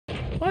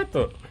what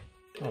the?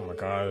 Oh my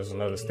god, there's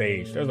another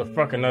stage. There's a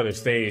fucking another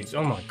stage.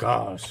 Oh my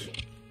gosh.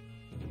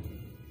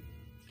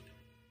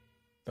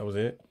 That was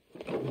it?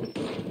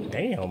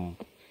 Damn.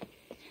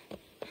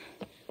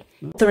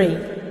 3,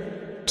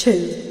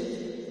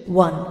 2,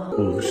 1.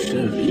 Oh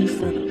shit, he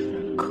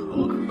finna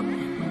cook.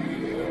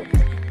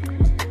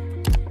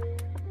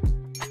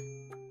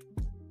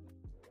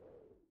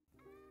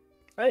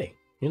 Hey,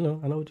 you know,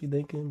 I know what you're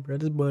thinking, bro.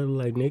 This boy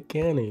like Nick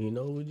Cannon, you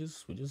know, we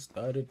just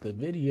started the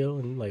video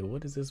and like,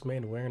 what is this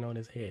man wearing on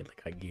his head?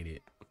 Like, I get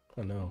it.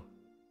 I know.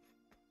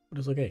 But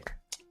it's okay.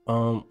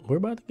 We're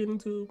about to get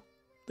into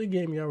the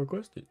game y'all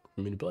requested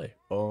for me to play.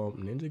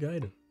 Ninja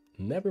Gaiden.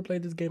 Never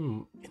played this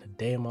game in a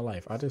day in my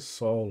life. I just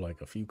saw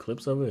like a few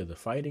clips of it, the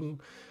fighting.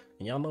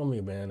 And y'all know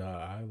me, man.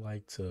 I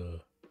like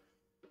the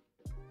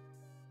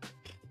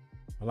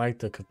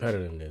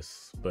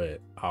competitiveness,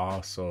 but I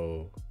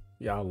also,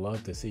 y'all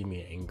love to see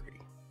me angry,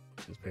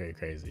 which is very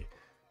crazy.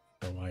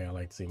 And why y'all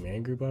like to see me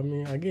angry about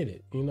me, I get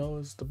it. You know,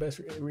 it's the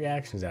best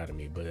reactions out of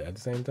me. But at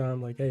the same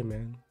time, like, hey,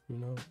 man, you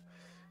know,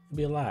 it'd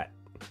be a lot.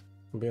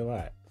 It'd be a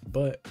lot.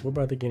 But we're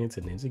about to get into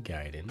Ninja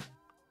Gaiden.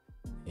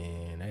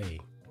 And hey,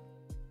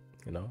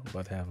 you know,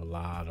 about to have a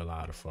lot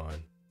of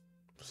fun.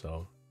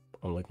 So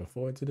I'm looking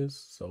forward to this.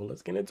 So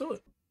let's get into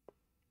it.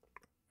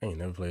 I ain't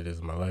never played this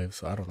in my life,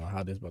 so I don't know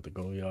how this about to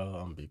go, y'all.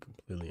 I'm gonna be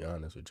completely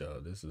honest with y'all.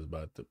 This is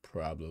about to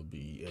probably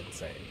be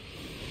insane.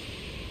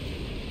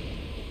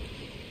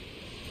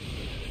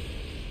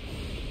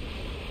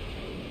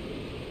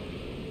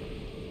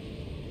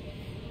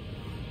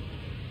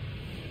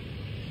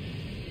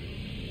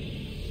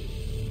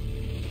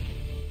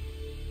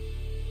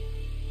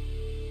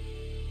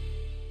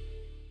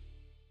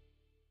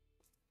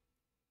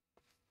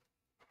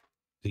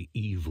 The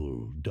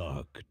evil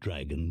dark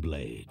dragon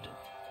blade.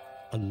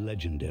 A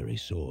legendary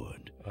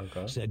sword,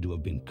 said to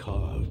have been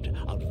carved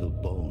out of the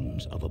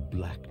bones of a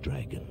black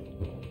dragon.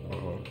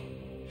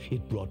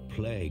 It brought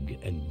plague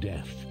and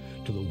death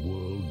to the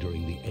world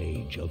during the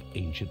age of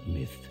ancient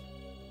myth.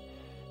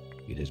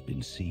 It has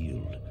been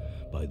sealed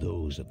by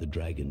those of the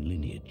dragon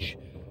lineage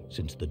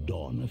since the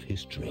dawn of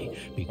history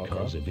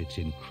because of its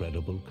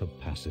incredible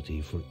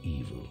capacity for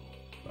evil.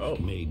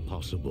 Made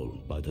possible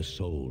by the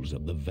souls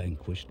of the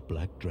vanquished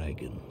black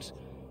dragons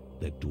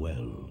that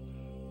dwell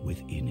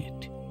within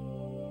it.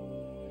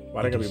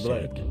 Why they gotta be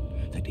black?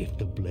 That if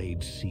the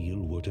blade seal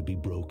were to be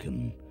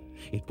broken,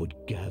 it would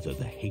gather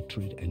the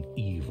hatred and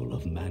evil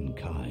of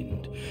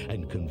mankind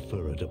and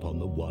confer it upon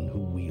the one who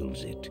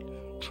wields it,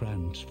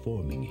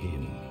 transforming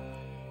him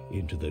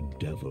into the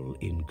devil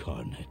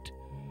incarnate.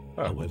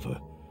 However,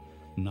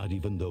 not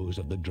even those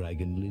of the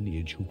dragon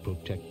lineage who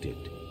protect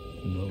it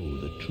know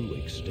the true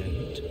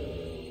extent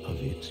of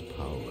its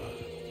power.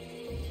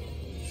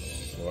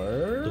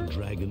 The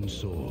dragon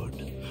sword,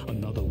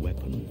 another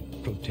weapon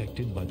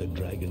protected by the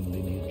dragon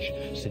lineage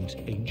since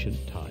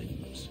ancient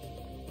times.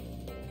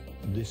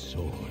 This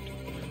sword,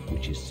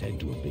 which is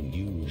said to have been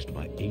used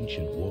by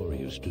ancient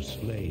warriors to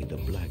slay the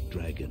black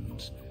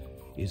dragons,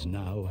 is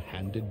now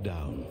handed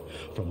down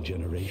from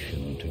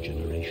generation to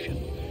generation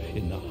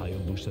in the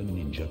Hayabusa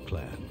ninja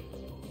clan,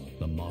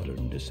 the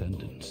modern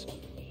descendants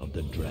of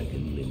the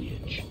dragon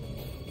lineage.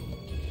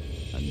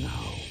 And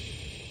now,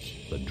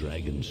 the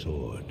dragon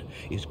sword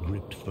is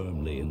gripped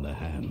firmly in the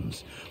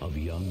hands of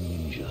young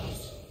ninja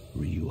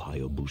Ryu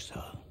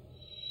Hayabusa.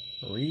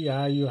 Ryu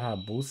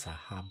Hayabusa.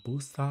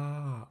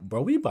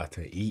 Bro, we about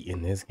to eat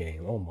in this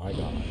game. Oh my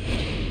god.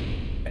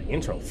 That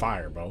intro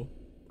fire, bro.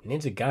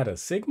 Ninja got a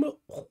Sigma?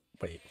 Oh,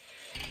 wait.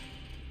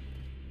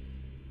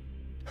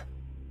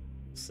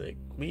 Sick.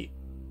 We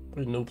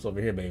noobs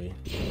over here, baby.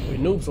 We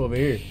noobs over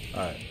here.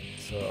 Alright.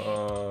 So,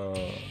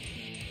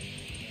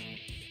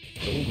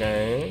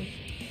 okay.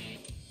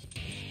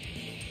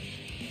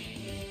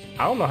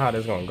 I don't know how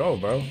this is gonna go,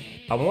 bro.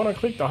 I want to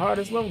click the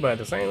hardest level, but at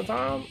the same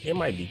time, it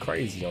might be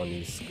crazy on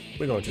these.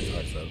 We're gonna choose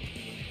hard stuff.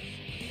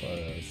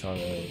 Trying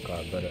to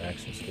got better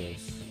action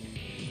skills.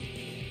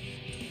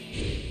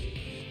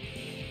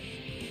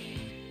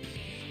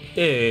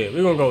 Yeah,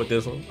 we're gonna go with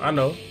this one. I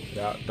know.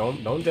 Y'all,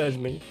 don't judge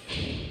me.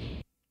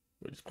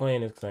 We're just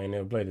playing this because I ain't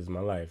never played this in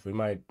my life. We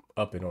might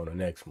up it on the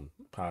next one,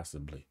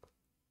 possibly.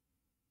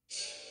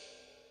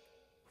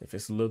 If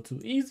it's a little too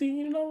easy,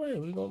 you know, hey,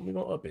 we're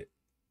gonna up it.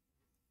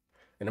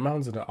 In the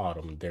mountains of the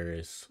autumn, there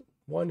is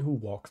one who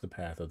walks the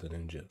path of the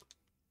ninja.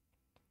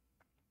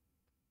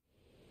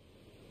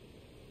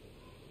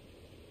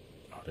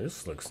 Oh,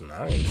 this looks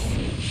nice.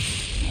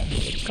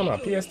 It's coming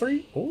out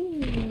PS3.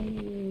 Ooh.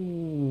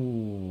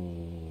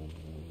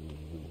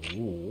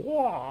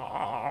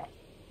 Wow.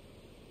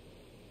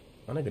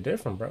 That nigga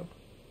different, bro.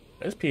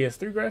 This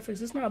PS3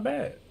 graphics, it's not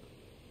bad.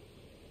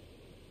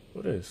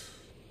 What is?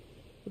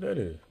 What that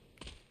is?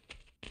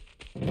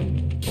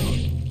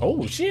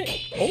 Oh shit!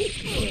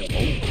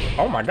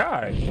 Oh my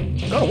god!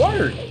 Go to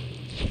work!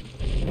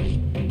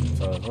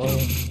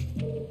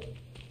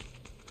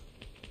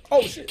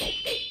 Oh shit!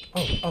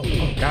 Oh!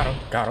 Got him!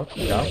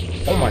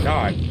 Oh my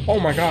god!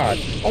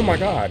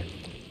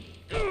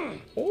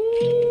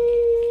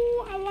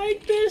 Oh! I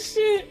like this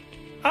shit!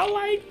 I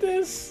like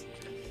this!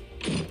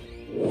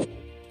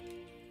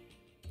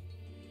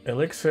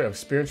 Elixir of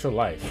spiritual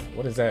life.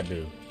 What does that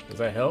do? Is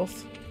that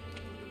health?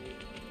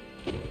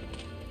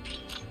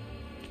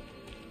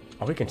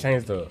 Oh, we can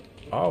change the...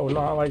 Oh, no,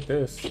 I like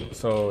this.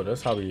 So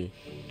that's how we...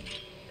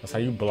 That's how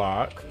you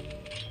block.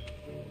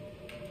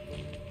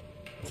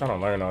 I'm trying to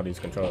learn all these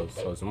controls.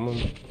 So it's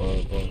move,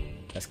 boom, boom.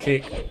 That's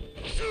kick.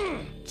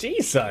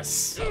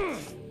 Jesus!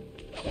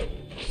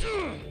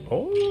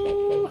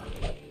 Oh!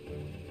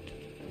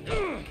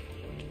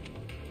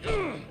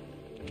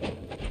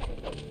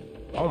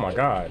 Oh my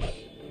god.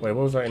 Wait,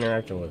 what was I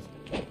interacting with?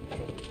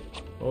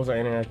 What was I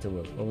interacting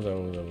with? What was that?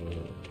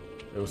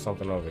 It was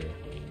something over here.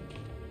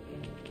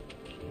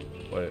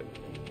 Wait.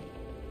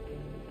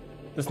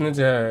 This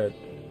ninja had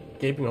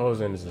gaping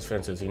holes in his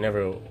defenses. He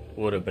never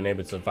would have been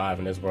able to survive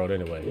in this world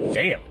anyway.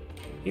 Damn!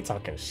 He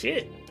talking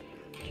shit.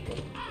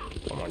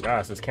 Oh my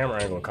gosh, this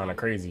camera angle kind of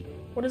crazy.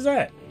 What is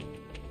that?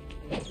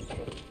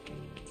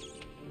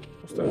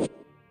 What's that?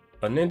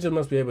 A ninja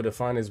must be able to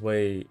find his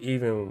way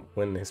even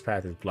when his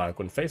path is blocked.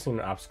 When facing an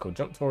obstacle,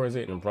 jump towards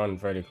it and run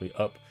vertically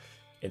up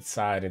its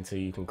side until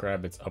you can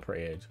grab its upper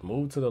edge.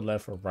 Move to the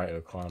left or right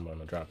or climb on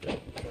the drop it.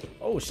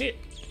 Oh shit!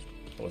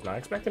 I was not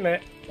expecting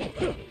that.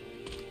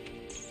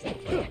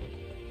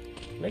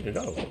 Nigga,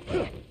 go.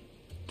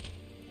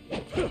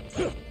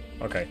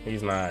 Okay,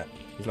 he's not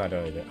doing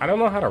anything. I don't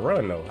know how to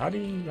run though. How do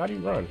you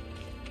run?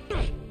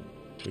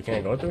 We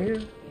can't go through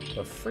here?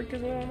 The freak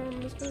is going on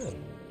in this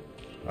game?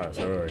 Alright,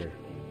 so we're over here.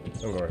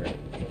 Don't go right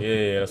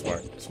here. Yeah, that's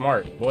smart.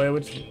 Smart. Boy,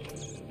 what you...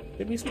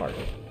 They be smart.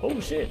 Oh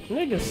shit,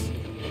 niggas.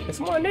 It's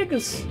more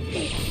niggas.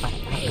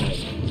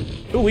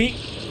 Too weak.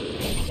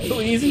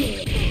 Too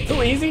easy.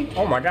 Too easy.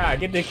 Oh my god,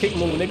 get that kick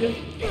move, nigga.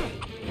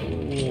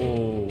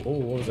 Oh,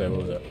 what was that? What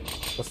was that?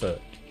 What's that?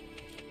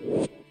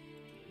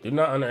 Do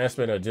not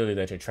underestimate the agility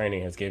that your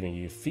training has given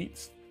you.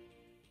 Feats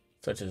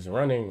such as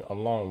running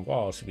along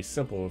walls should be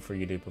simple for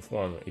you to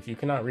perform. If you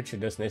cannot reach your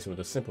destination with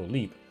a simple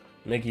leap,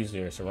 make use of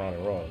your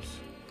surrounding walls.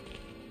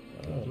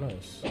 Oh,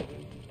 nice.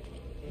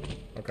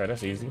 Okay,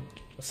 that's easy.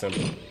 That's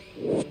simple.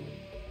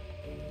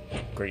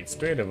 Great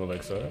spirit of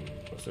elixir.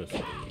 What's this?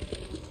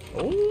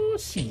 Oh,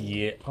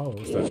 shit. Oh,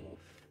 what's that?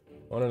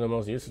 One of the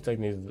most useful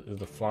techniques is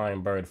the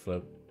flying bird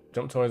flip.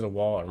 Jump towards a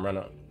wall and run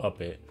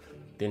up it,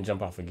 then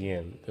jump off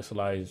again. This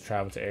allows you to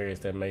travel to areas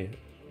that may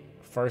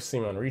first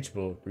seem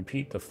unreachable.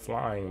 Repeat the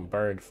flying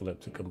bird flip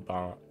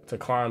to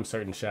climb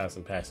certain shafts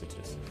and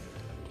passages.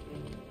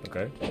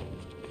 Okay.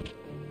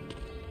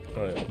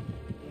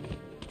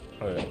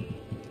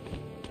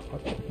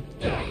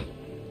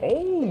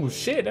 Oh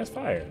shit, that's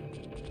fire.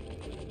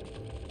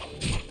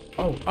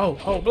 Oh,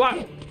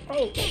 block.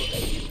 Oh.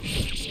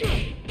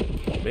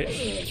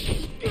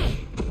 Bitch.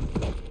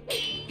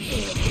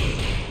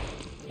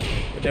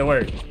 Get that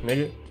work,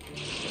 nigga.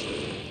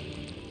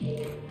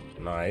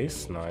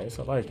 Nice. I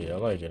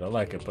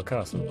like it,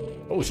 Picasso.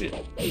 Oh shit.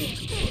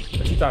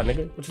 What you thought,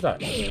 nigga? What you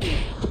thought?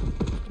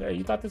 Yeah,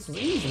 you thought this was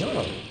easy,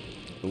 huh?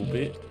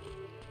 Stupid.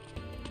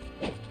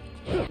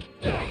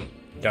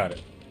 Got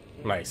it.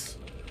 Nice.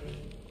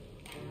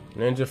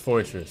 Ninja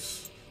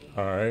Fortress.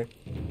 Alright.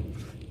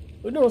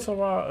 We're doing so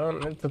well.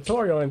 The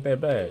tutorial ain't that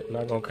bad.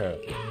 Not gonna cap.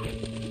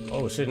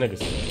 Oh shit,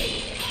 niggas.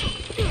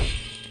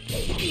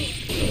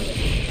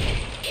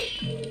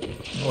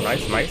 Oh,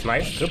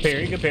 nice. Good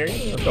parry.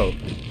 Let's go.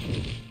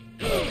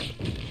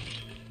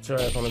 Put your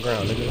ass on the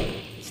ground, nigga.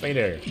 Stay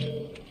there.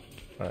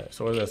 Alright,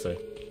 so what does that say?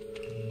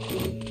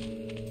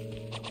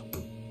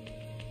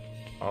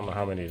 I don't know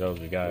how many of those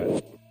we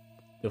got.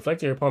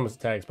 Deflect your opponent's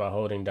attacks by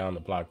holding down the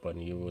block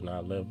button. You will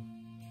not live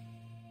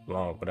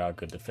long without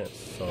good defense.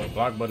 So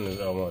block button is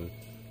L1.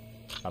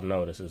 I've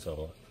noticed it's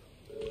L1.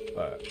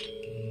 Alright.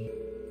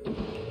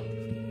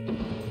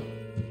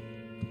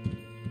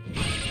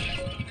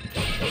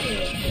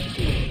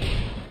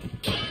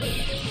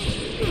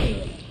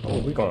 Oh,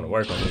 we going to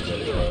work on this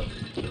guy, bro.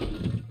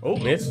 Oh,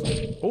 miss.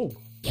 Oh,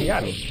 he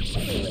got me.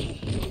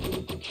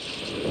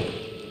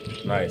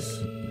 Nice.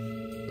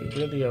 We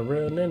really a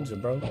real ninja,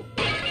 bro.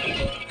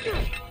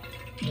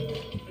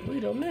 We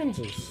the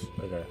ninjas.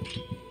 Okay.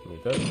 Let me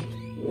go.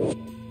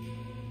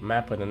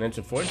 Map of the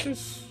Ninja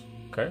Fortress.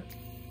 Okay.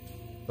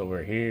 So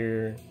we're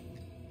here.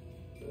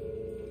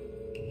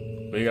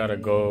 We gotta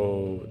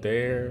go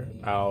there,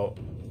 out,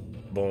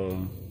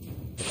 boom.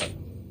 Okay.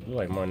 Look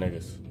like more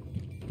niggas.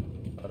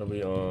 How do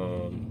we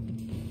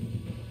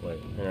wait,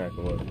 interact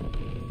with what?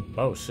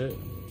 Oh shit.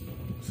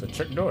 It's a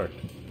trick door.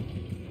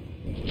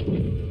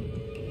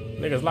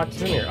 Niggas locked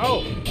us in here.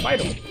 Oh,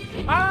 fight him.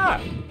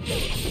 Ah!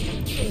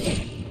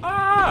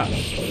 Ah!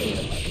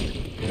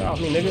 Get off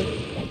me, nigga.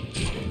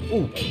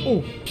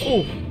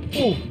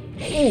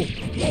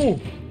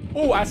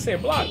 Ooh, I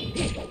said block.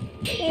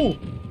 Ooh.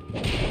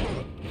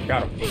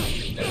 Got him.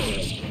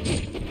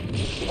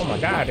 Oh my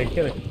god, they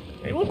killing.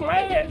 They whoop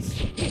my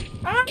ass.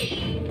 Ah!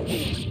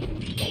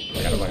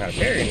 I gotta learn how to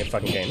parry in this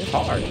fucking game. It's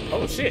hard.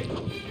 Oh shit.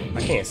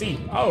 I can't see.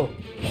 Oh.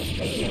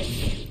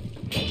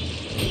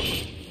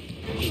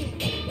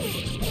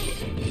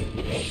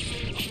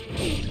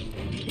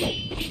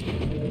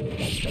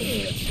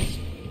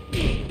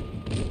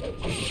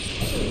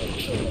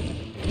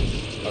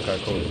 Okay,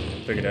 cool.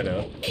 Figure that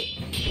out.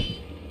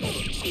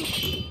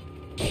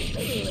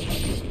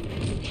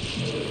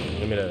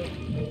 Give me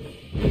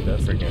that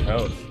freaking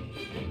health.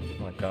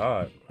 Oh my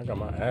god, I got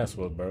my ass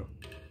whooped, bro.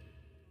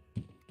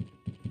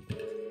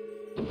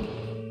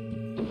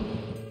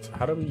 So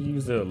how do we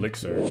use the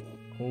elixir?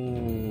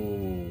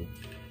 Ooh.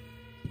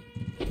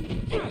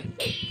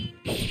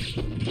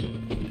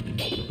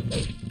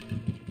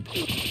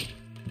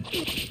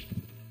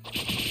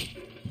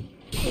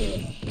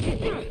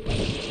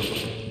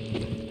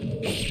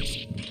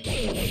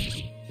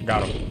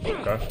 Got him.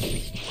 Okay.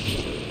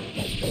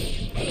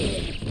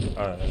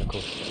 Alright,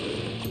 cool.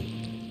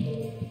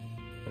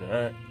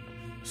 Alright.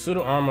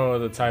 Pseudo armor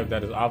of the type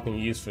that is often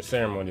used for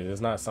ceremonies is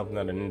not something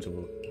that a ninja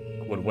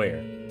would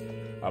wear.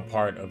 A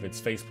part of its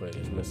faceplate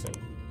is missing.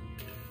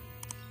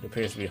 It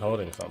appears to be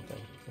holding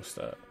something. What's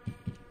that?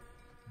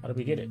 How do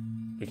we get it?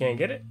 We can't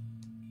get it?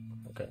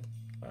 Okay.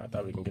 I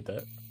thought we can get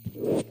that.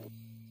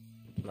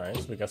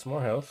 Nice. We got some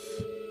more health.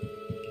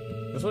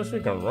 Just wish we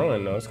can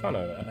run though. It's kind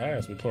of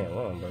ass we can't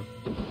run, bro.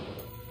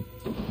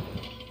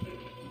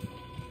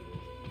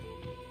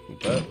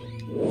 But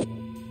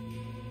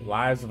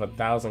Lives of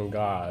 1,000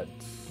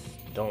 Gods.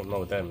 Don't know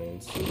what that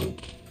means.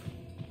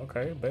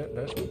 Okay, bet.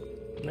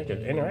 Make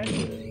it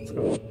interactive. Let's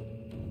go.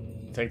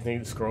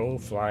 Technique scroll,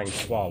 flying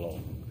swallow.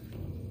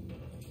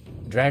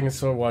 Dragon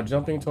sword while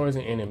jumping towards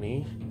an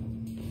enemy.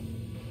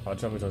 While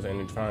jumping towards an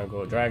enemy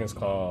triangle. Dragon's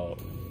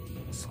called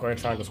square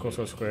triangle, square,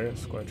 square,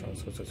 square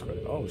triangle, square.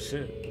 Oh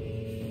shit.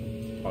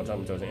 While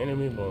jumping towards an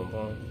enemy, boom,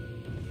 boom.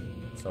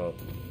 So.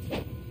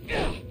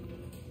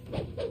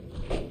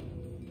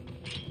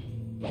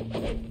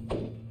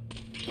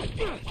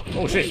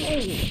 Oh shit. I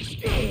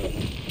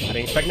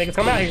didn't expect niggas to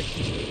come out here.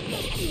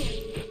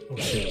 Oh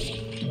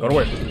shit. Go to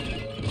work.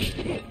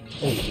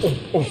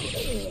 Oh.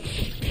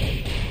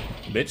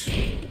 Bitch.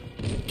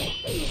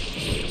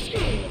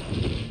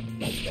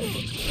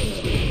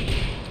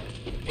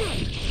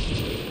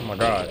 Oh my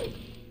god.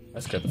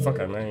 That scared the fuck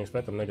out of me. I didn't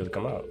expect them niggas to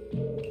come out.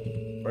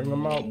 Bring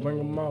them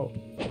out.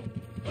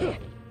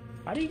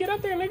 How do you get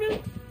up there, nigga?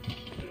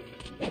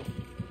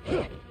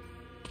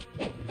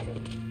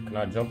 Can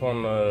I jump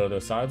on the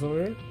sides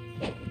over here?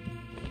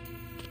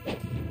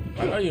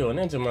 I know you're a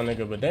ninja, my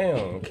nigga, but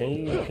damn,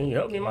 can you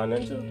help me, my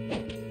ninja?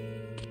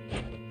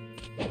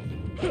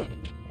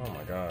 Oh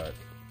my god.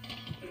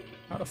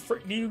 How the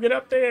frick do you get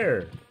up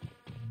there?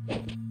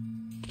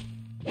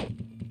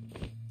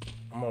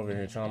 I'm over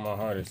here trying my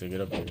hardest to get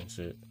up there and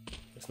shit.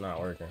 It's not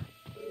working.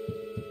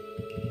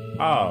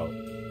 Oh.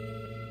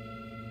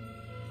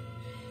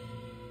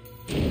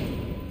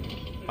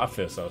 I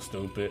feel so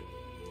stupid.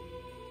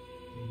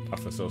 Oh,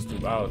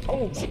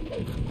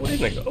 what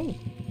is nigga? Oh.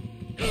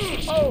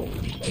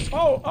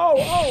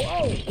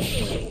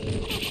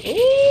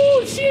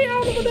 Ooh, shit, I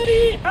don't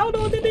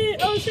know what that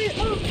is. Oh, shit.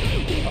 Oh.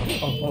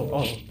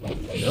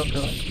 Yep.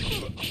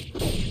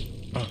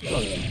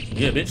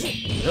 Yeah, bitch.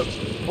 Yep.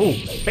 Ooh,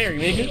 parry,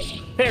 nigga.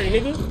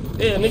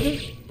 Yeah, nigga.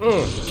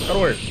 Go to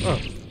work.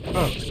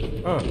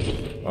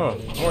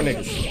 More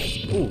niggas.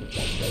 Ooh.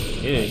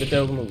 Yeah, get that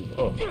over move.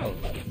 Oh.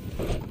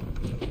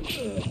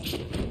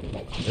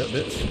 Yep,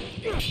 bitch.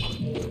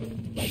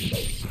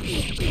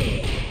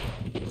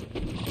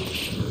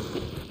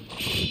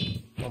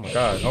 Oh my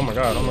god. Go.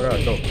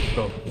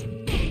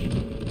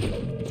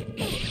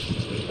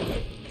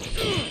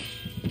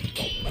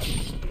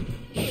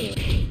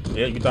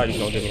 Yeah, you thought you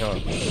was gonna get me, huh?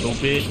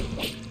 Stupid.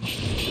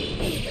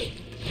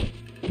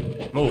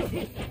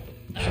 Move.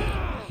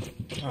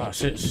 Ah,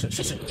 shit.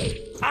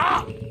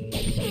 Ah!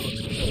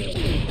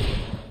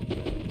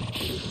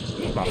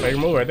 My favorite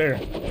move right there.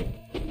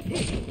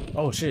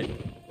 Oh, shit.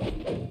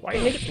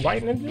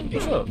 White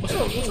nigga?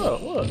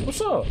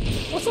 What's up?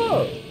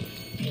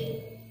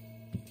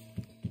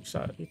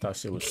 He thought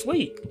shit was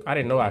sweet. I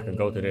didn't know I could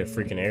go to that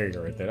freaking area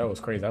right there. That was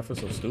crazy. I feel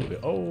so stupid.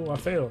 Oh, I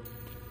failed.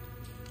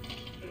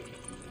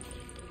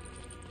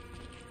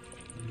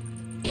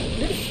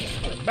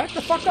 Back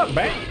the fuck up,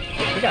 back.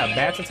 We got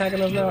bats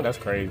attacking us now? That's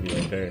crazy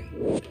right there.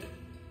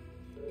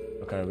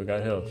 Okay, we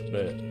got health,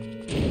 bet.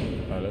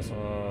 Alright, let's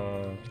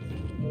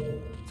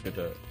get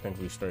the things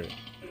we straight.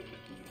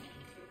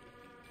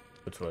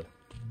 Which way?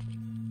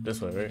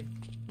 This way, right?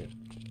 Yeah.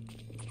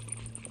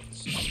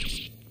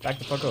 Back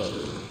the fuck up.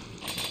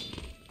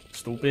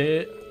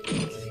 Stupid.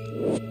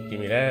 Give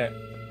me that.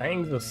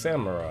 Fangs of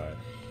Samurai.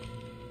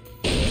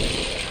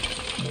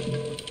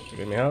 You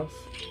give me health?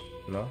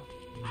 No?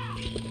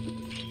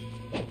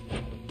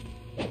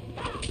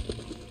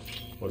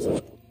 What's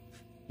up?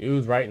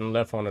 Use right and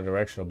left on the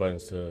directional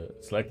buttons to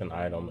select an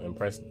item and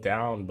press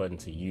down button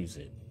to use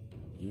it.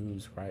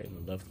 Use right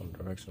and left on the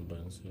directional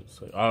buttons to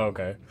select. Oh,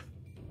 okay.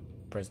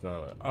 Press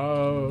down.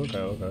 Oh,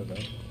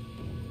 okay.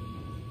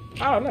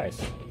 Oh,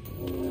 nice.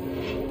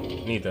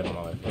 Need that in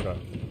my life. Okay.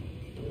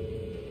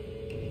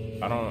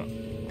 I don't.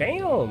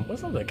 Damn,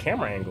 what's up with the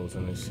camera angles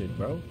in this shit,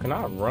 bro? Can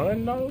I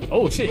run though?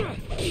 Oh shit!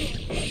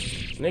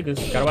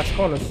 Niggas, gotta watch the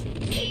corners.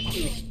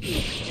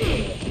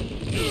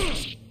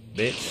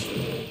 Bitch.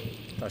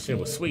 That shit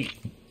was sweet.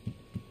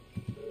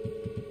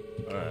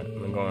 Alright,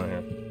 let me go in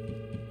here.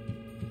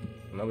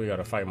 Now we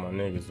gotta fight my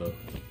niggas though.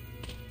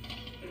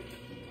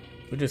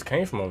 We just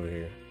came from over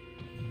here.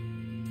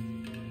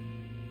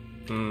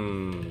 Let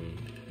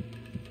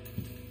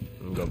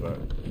me go back.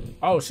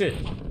 Oh shit.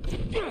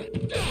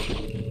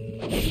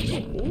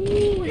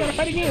 Ooh, we gotta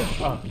fight again.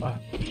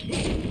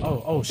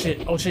 Oh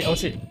shit. Oh shit. Oh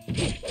shit.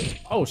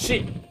 Oh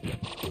shit.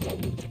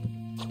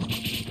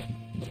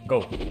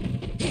 Go.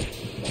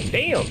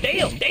 Damn.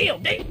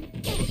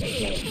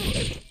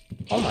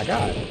 Oh my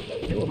god.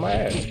 Get with my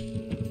ass.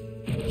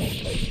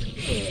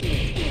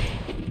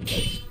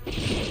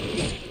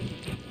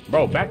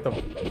 Bro, back the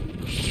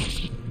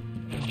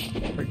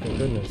freaking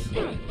goodness.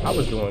 I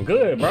was doing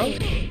good, bro.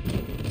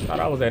 Thought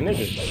I was that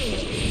nigga.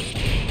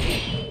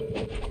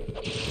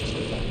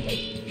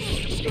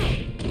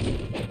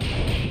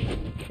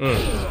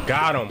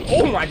 Got him.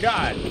 Oh my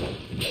god.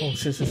 Oh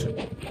shit.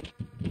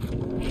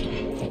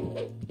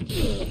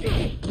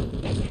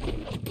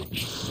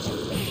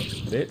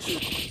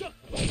 Bitch.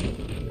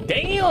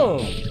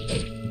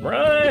 Damn.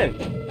 Run.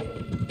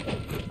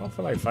 I don't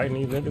feel like fighting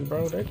these niggas,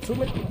 bro. There's too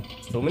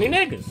many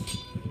niggas.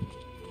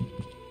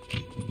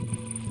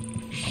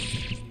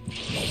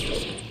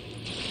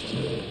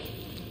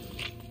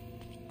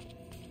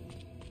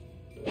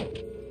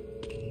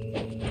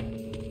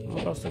 I'm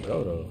supposed to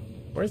go though.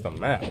 Where's the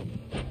map?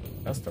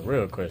 That's the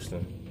real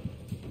question.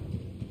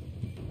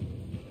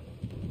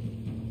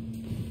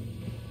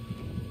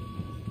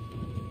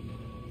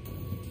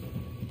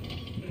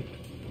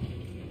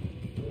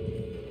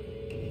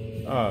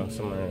 Oh,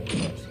 somewhere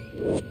here.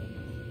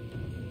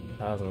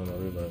 1,000 on the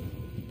reload.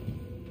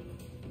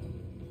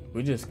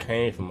 We just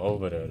came from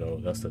over there though.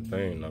 That's the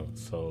thing though.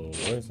 So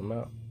where's the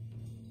map?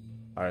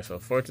 Alright, so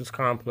Fortress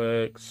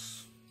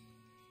Complex.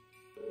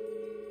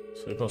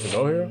 So we're supposed to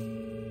go here?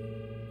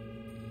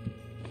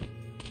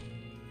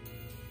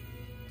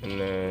 And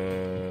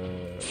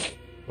then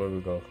where we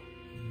go?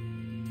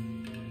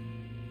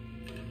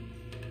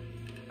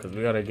 Cause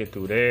we gotta get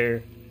through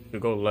there. We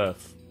go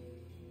left.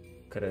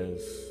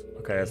 Cause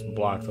okay, it's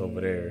blocked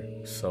over there.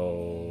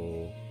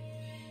 So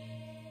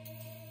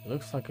it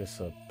looks like it's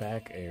a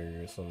back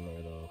area or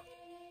somewhere though.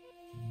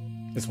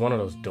 It's one of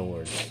those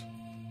doors.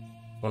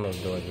 One of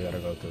those doors we gotta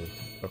go through.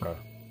 Okay.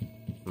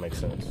 Makes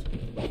sense.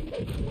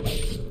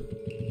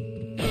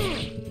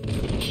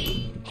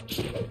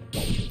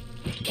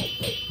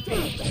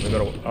 We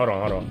gotta hold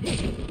on.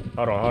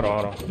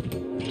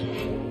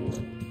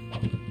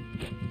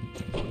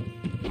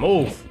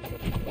 Move!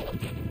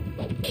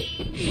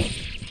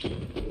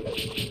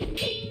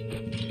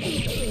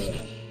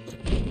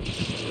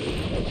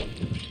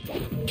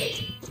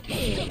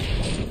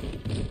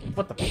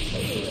 What the?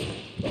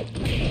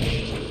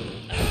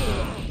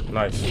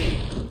 Nice.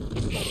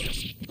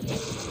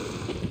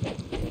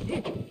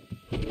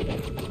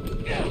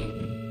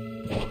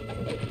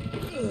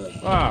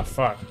 Ah,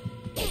 fuck.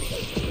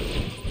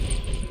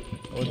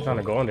 I was trying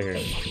to go under here. I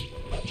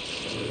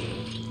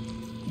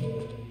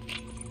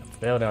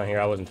fell down here.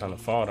 I wasn't trying to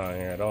fall down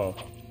here at all.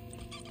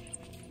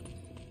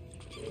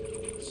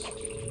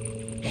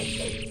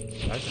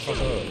 Back the fuck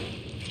up.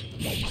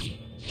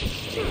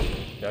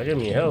 Y'all give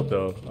me help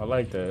though. I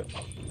like that.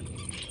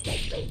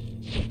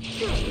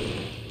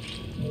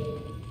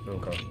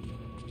 Okay.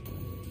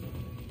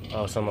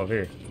 Oh, some over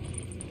here.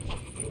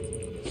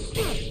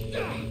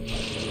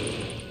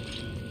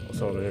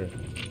 What's over here?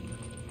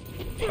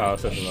 Oh,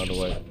 it's just another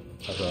way.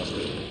 That's all.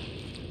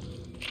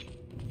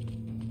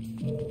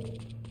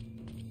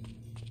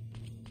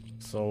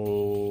 So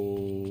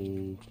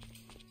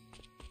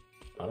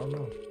I don't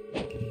know.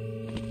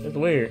 It's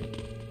weird.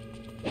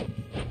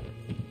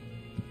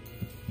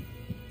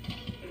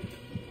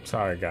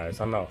 Sorry guys,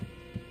 I know.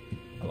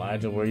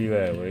 Elijah, where you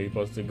at? Where you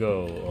supposed to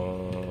go?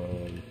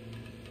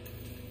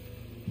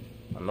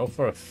 I know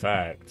for a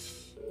fact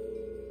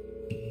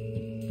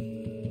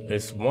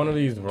it's one of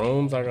these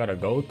rooms I gotta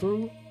go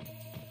through.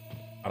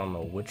 I don't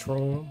know which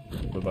room.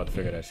 We're about to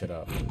figure that shit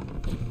out.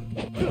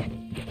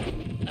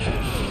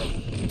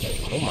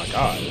 Oh my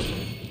god.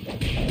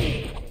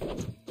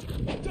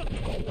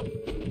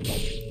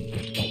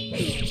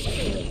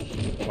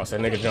 Watch that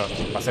nigga jump.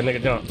 Watch that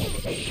nigga jump.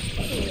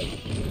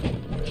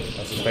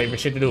 That's his favorite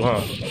shit to do,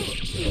 huh?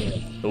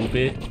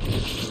 Stupid.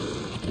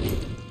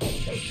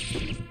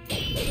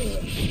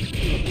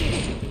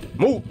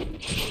 Move!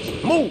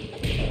 Move!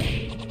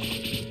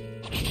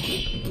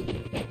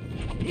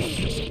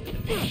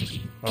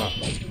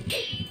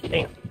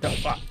 Damn, jump,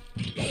 fuck.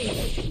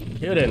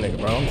 Kill that nigga,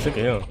 bro. I'm sick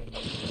of him.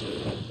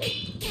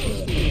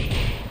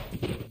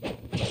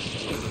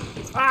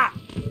 Ah!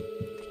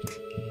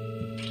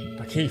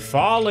 I keep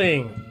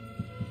falling.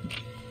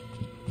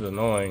 It's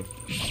annoying.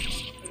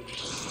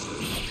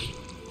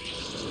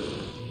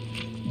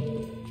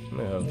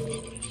 Man.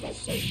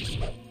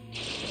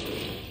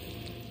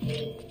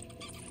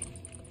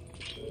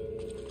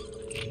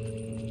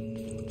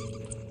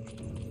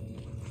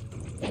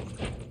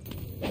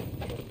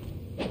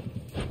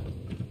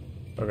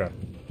 Okay.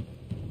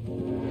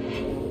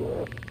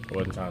 I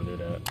wasn't trying to do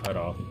that at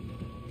all.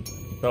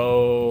 So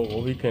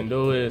what we can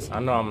do is, I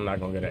know I'm not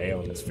gonna get an A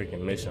on this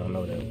freaking mission. I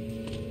know that.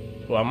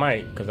 Well, I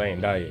might, because I ain't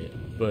died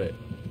yet. But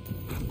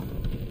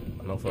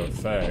I know for a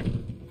fact.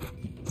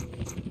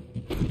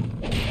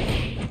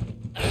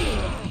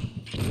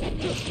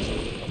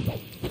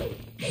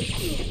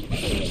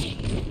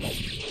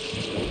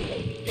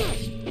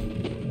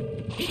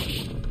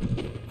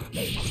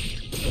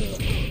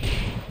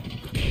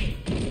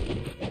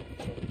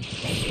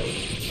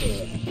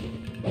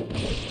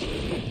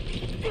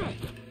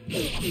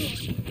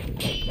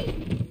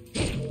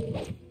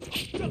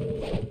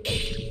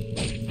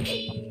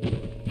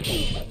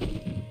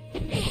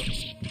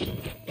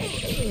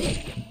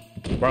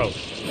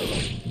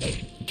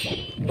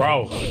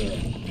 Bro,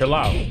 chill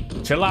out,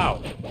 chill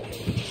out,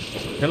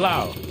 chill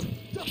out,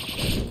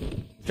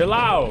 chill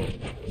out.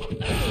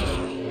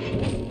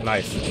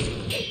 Nice.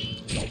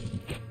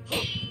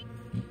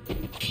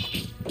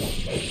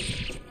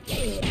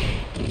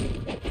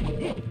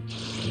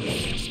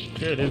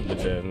 Kill this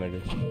bitch ass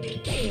nigga.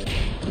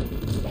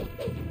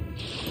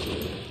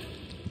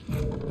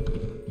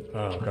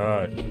 Oh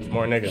god, it's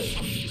more niggas.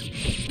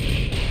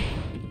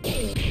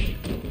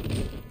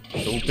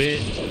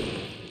 Stupid.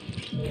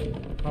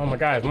 Oh my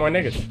god, it's more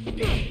niggas.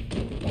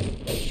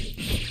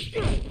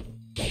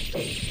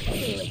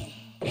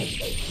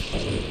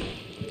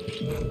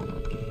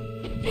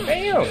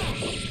 Damn!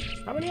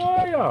 How many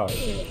are y'all?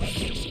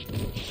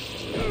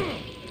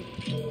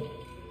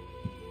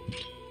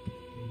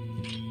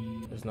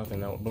 There's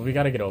nothing else, but we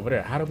gotta get over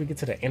there. How do we get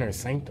to the inner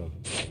sanctum?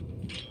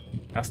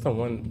 That's the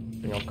one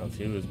thing I'm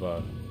confused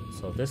by.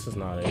 So this is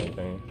not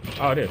anything.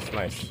 Oh, it is.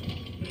 Nice.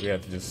 We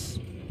have to just...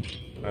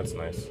 That's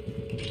nice.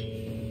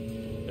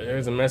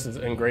 There's a message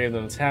engraved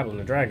on the tablet in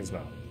the dragon's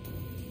mouth.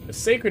 The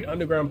sacred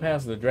underground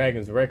paths of the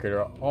dragon's record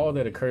are all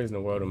that occurs in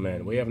the world of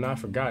men. We have not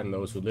forgotten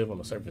those who live on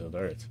the surface of the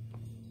earth.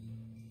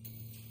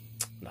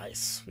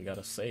 Nice. We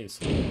gotta save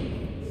some.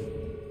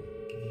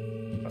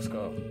 Let's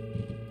go.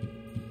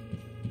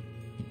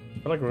 I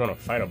feel like we're gonna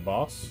fight a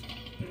boss.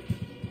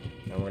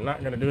 And we're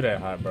not gonna do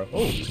that high, bro.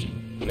 Oh,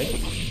 nigga.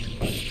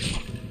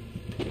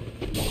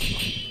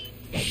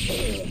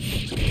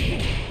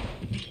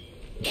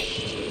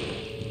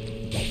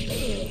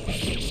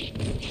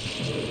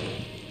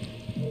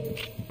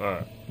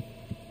 Alright.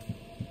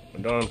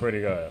 We're doing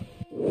pretty good.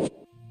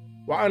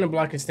 While in the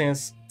blocking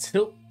stance,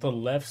 tilt the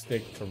left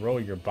stick to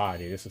roll your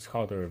body. This is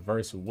called the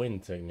reverse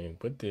wind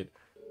technique. With it,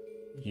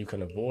 you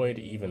can avoid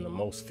even the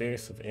most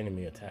fierce of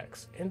enemy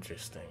attacks.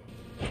 Interesting.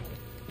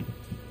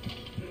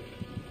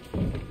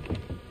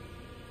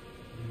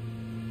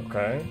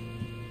 Okay.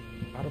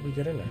 How do we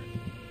get in there?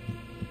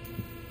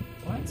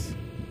 What?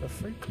 The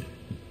freak?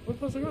 We're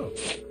supposed to go.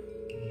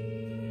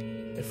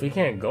 If we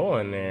can't go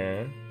in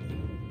there,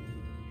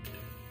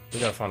 we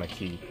gotta find a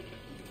key.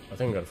 I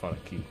think we gotta find a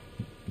key.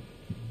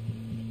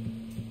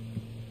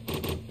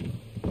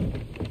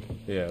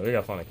 Yeah, we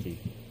gotta find a key.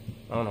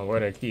 I don't know where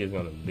that key is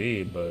gonna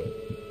be, but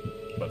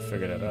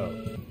figure that out.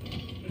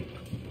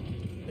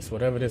 It's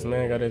whatever this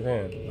man got his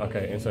hand.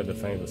 Okay, insert the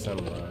fangs of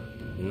samurai.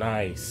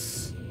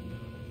 Nice.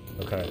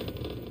 Okay.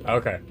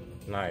 Okay.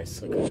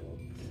 Nice. Okay.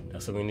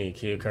 That's what we need.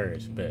 Kill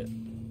courage. Bet.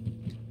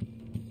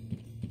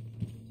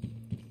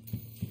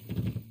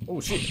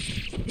 Oh shit.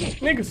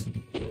 Niggas.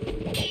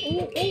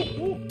 Ooh,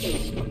 ooh, ooh.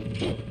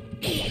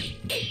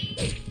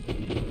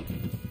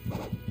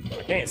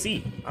 I can't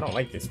see. I don't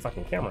like this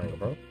fucking camera angle,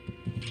 bro.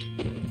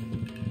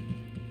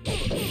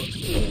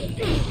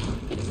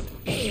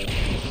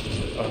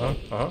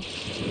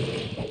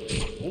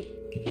 Ooh.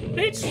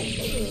 Bitch!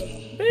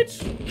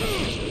 Bitch!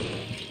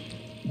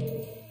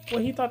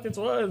 What he thought this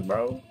was,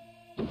 bro?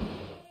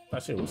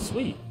 That shit was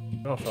sweet.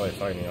 I don't feel like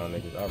fighting y'all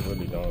niggas. I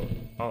really don't.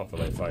 I don't feel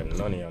like fighting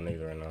none of y'all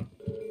niggas right now.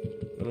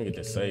 Let me get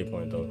this save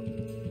point, though.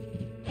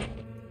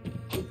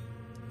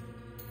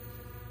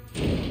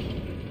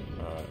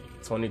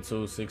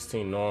 22,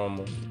 16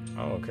 normal.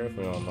 I don't care if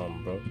we're on normal,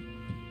 bro.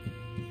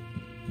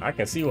 I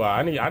can see why.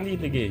 I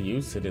need to get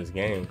used to this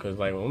game, because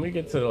like when we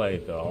get to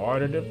like the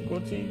harder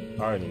difficulty,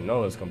 I already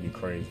know it's gonna be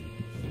crazy.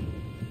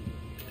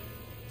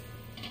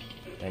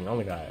 Dang, I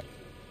only got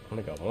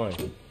one.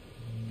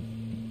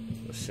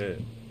 But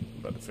shit,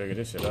 about to figure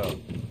this shit out.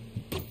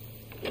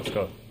 Let's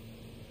go.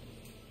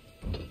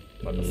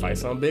 About to fight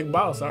some big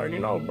boss. I already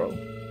know, bro.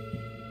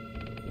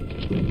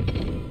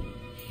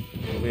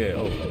 Yeah,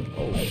 oh.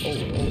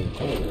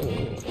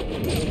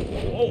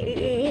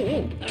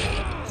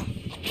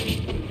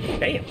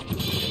 Damn.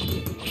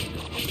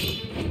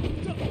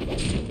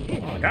 Oh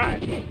my god.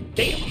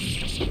 Damn.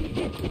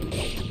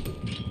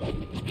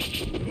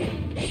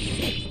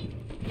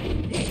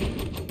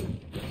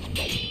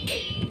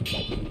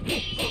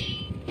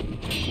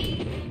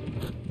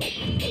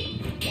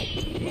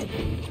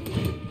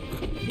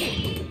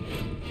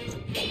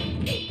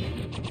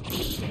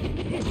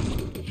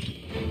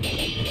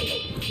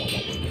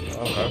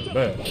 Okay,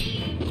 bad.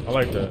 I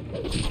like that.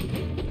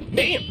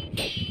 Damn!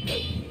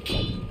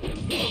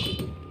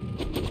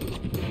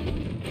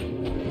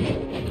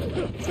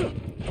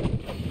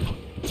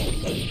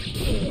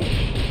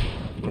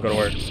 I'm gonna go to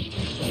work.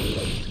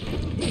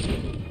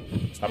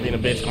 Stop being a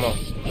bitch, come on.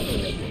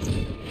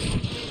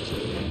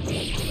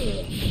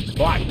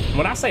 Block.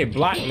 When I say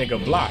block,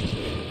 nigga, block.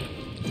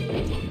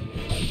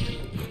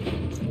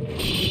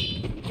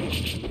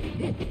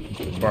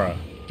 Bruh.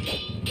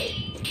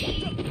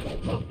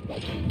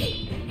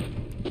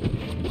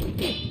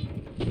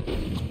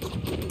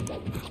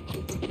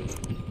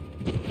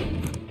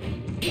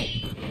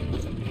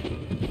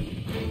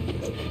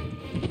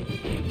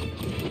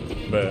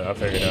 But I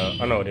figured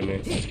out. I know what it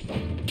means.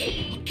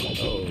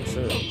 Oh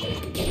shit.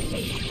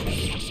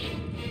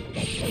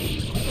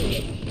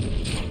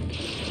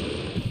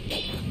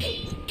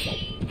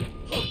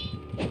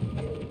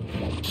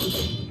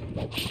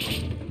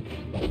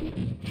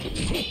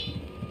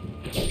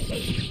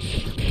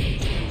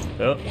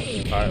 Yep.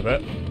 Alright,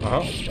 bet.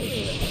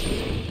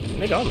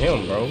 Nigga, I'm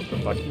him, bro. What the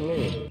fuck you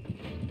mean?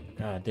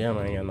 God damn,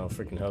 I ain't got no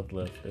freaking health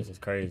left. This is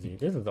crazy.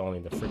 This is only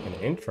the freaking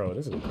intro.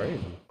 This is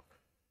crazy.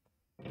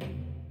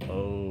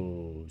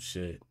 Oh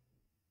shit.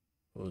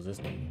 What was this?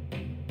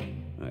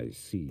 I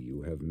see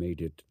you have made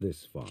it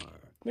this far.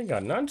 Nigga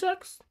got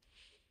nunchucks?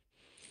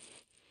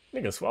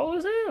 Nigga swole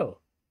as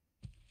hell.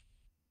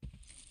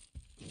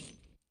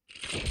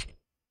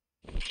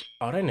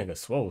 Oh, that nigga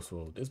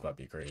swole. This might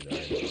be crazy.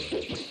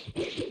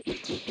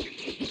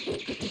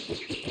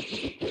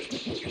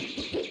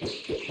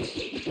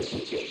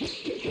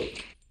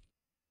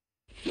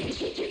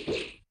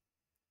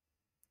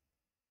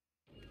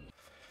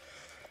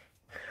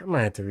 I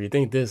might have to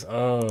rethink this.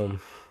 Damn.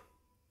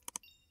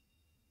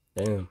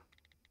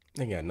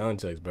 They got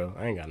nunchucks, bro.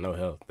 I ain't got no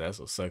health. That's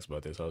what sucks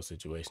about this whole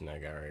situation I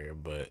got right here,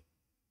 but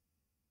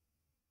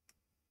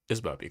it's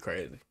about to be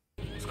crazy.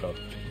 Let's go.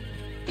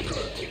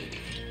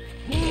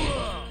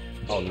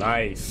 Oh,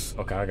 nice.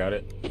 Okay, I got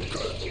it.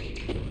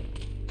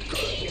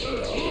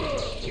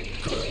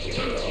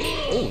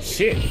 Oh,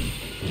 shit.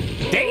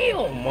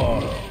 Damn!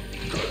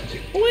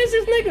 Who is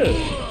this nigga?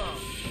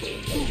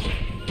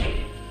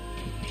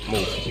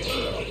 Move.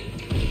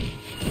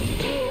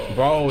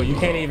 Bro, you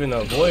can't even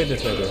avoid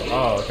this nigga.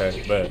 Oh,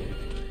 okay, but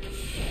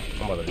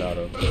I'm about to die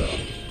though.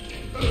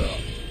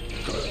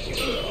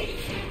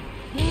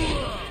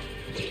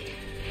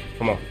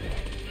 Come on.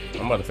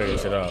 I'm about to figure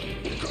this shit out.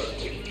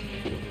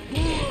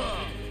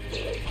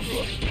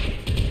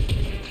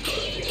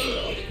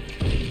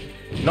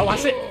 No, I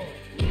said.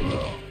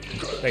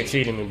 They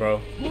cheating me,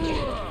 bro.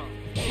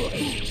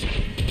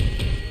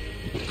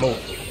 Move.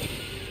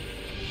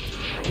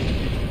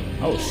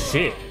 Oh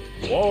shit.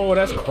 Whoa,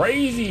 that's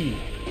crazy.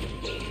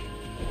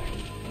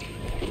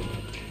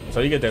 So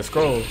you get that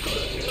scroll.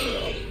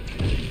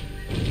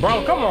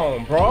 Bro, come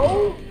on,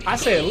 bro. I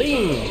said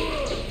lean.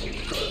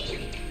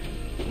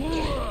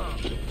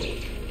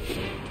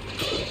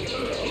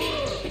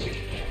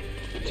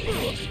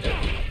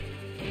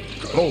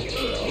 Move.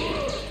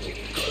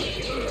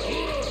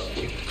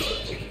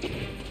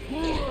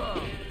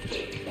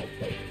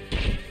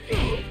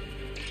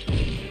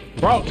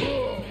 Bro.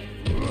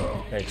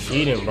 They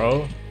cheating,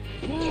 bro.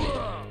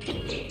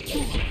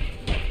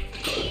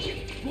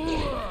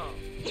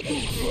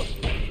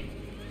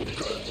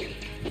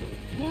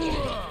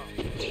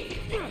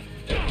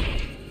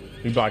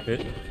 You blocked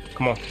it.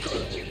 Come on.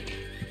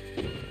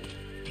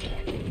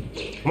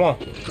 Come on.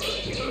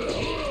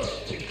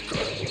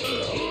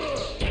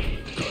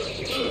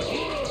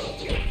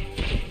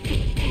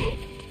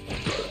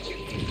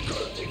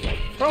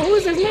 Bro, who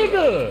is this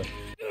nigga?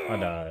 I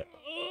died.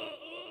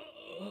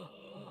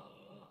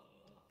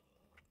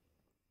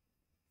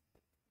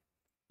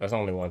 That's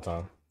only one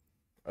time.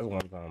 That's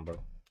one time, bro.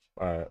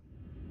 Alright.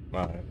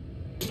 Alright.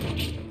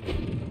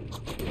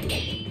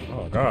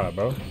 Oh god,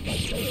 bro.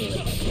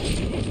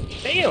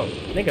 Damn!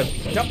 Nigga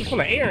jumping from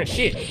the air and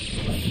shit.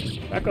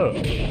 Back up.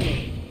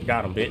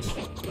 Got him, bitch.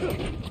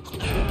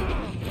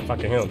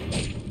 Fucking him.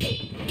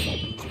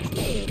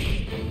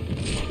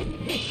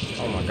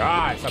 Oh my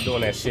god, stop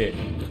doing that shit.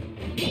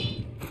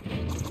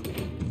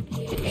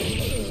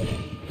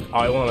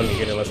 Oh, it won't let me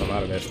get it unless I'm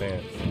out of that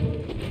stance.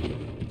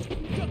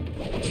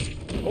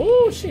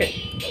 Oh shit.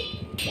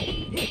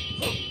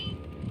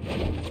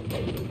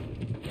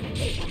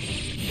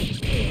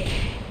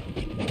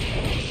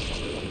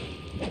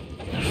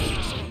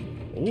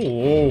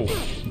 Ooh.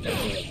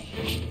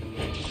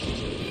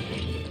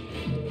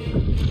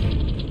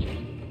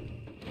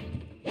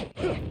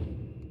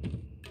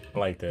 I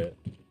like that.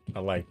 I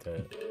like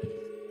that.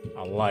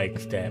 I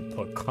like that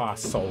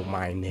Picasso,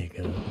 my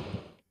nigga.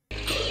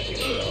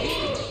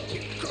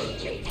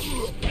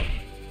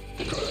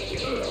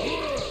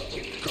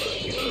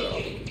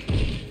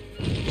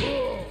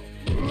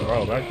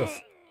 Bro, back the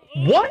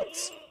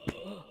what?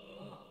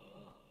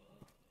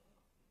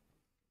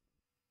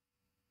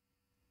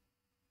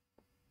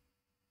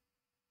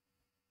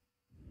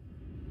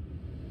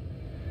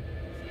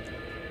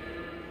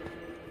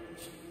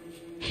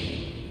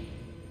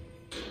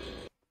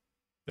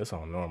 This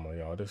all normal,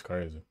 y'all. This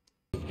crazy.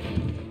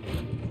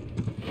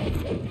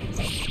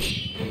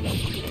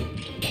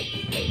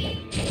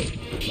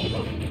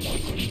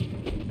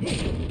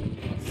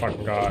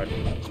 Fucking god.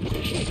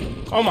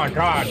 Oh my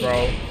god,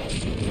 bro.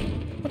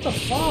 What the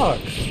fuck?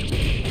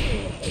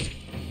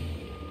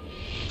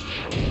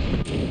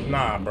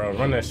 Nah, bro.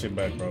 Run that shit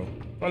back, bro.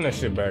 Run that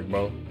shit back,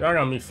 bro. Y'all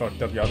got me fucked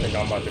up. Y'all think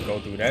I'm about to go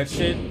through that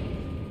shit?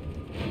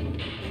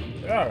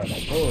 Y'all got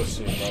some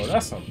bullshit, bro.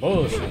 That's some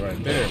bullshit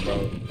right there,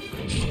 bro.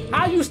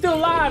 How you still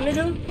alive,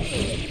 nigga?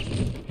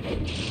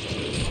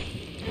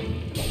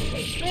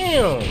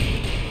 Damn.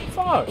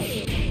 Fuck.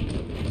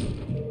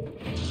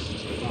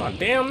 My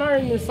damn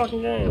nerve in this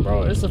fucking game,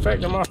 bro. It's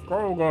affecting my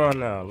scroll going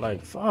now.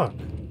 Like, fuck.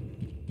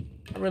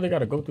 I really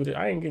gotta go through this.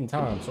 I ain't getting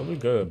time, so we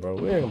good, bro.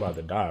 We ain't about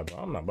to die, bro.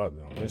 I'm not about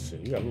to on this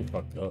shit. You got me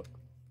fucked up.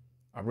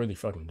 I really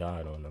fucking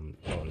died on them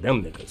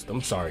niggas.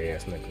 Them sorry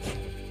ass niggas.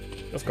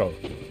 Let's go.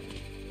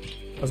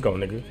 Let's go,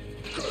 nigga.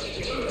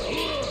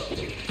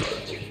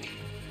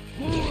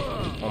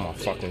 Oh my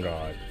fucking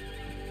god.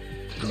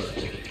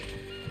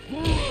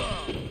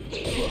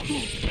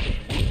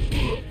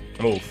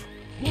 Move.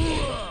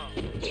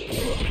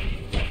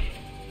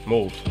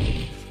 Move.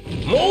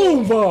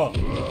 Move up!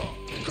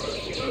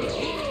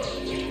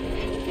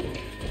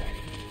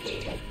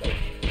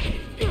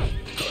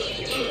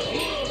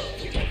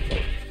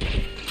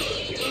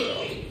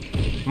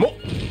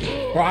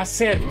 Bro, I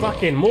said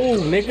fucking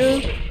move,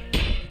 nigga.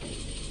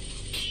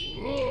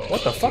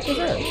 What the fuck is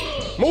that?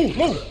 Move,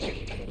 move.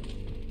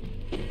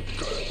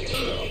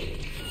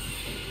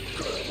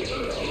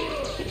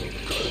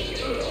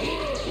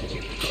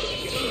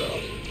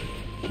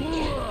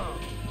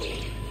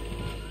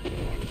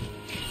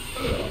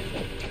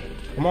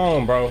 Come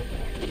on, bro.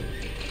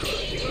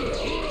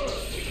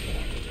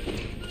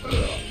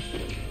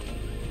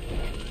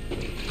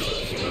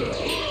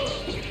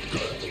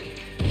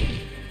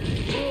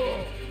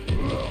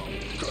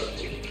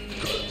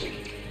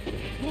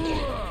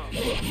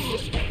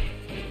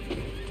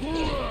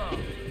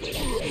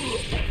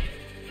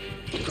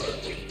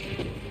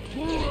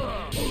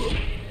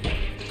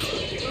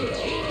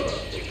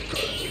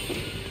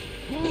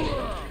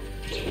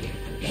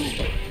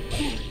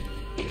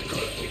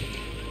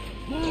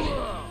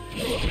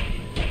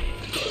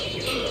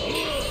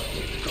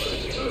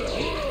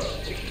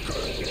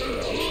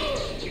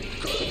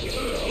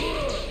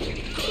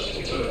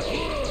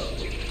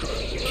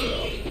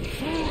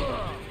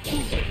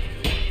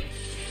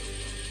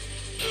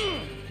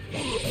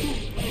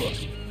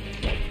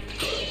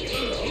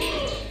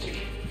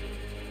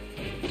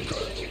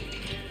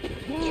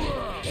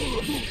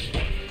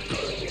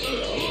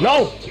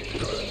 No!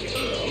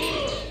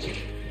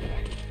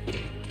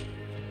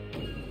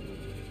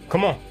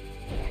 Come on.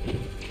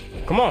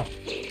 Come on.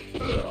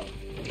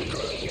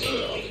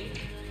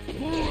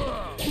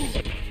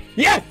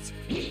 Yes!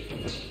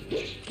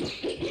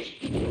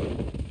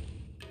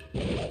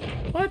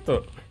 What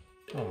the?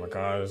 Oh my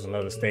god, there's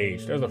another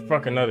stage. There's a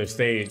fucking another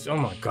stage. Oh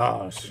my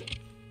gosh.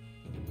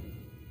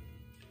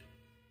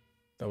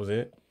 That was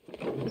it?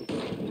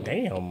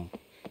 Damn.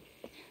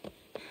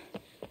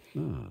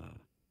 Ah,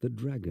 the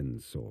dragon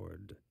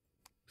sword.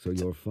 So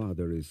your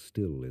father is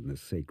still in the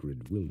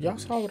sacred wilderness. Y'all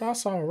saw what I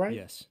saw, right?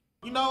 Yes.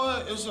 You know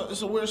what?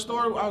 It's a weird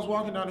story. I was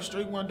walking down the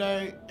street one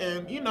day,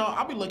 and you know,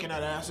 I be looking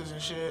at asses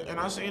and shit, and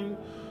I seen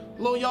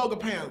little yoga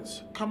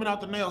pants coming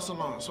out the nail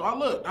salon. So I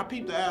looked, I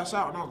peeped the ass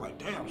out, and I was like,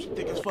 damn, she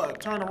thick as fuck.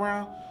 Turn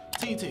around,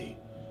 TT.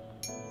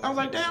 I was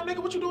like, damn, nigga,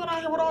 what you doing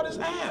out here with all this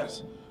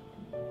ass?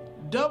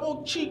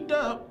 Double cheeked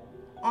up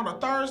on a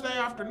Thursday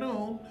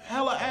afternoon,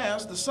 hella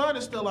ass. The sun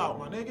is still out,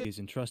 my nigga. He's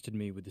entrusted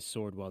me with the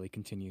sword while he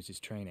continues his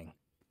training.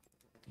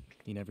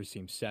 He never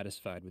seems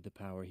satisfied with the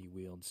power he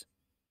wields.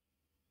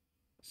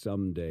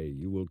 Someday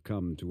you will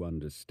come to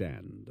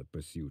understand the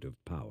pursuit of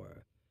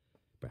power.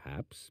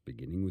 Perhaps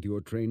beginning with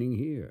your training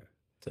here.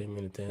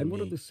 And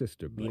what of the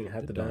sister blade,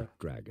 the dark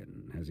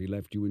dragon? Has he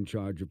left you in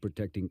charge of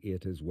protecting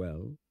it as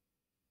well?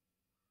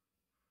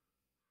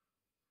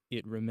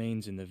 It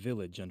remains in the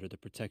village under the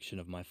protection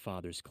of my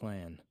father's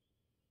clan.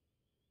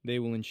 They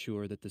will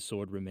ensure that the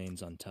sword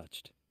remains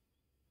untouched.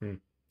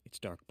 Its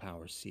dark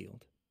power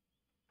sealed.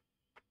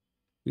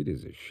 It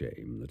is a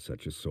shame that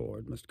such a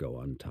sword must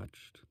go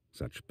untouched,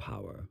 such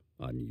power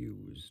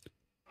unused.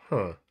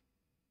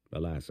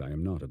 Alas, I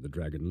am not of the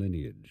dragon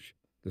lineage.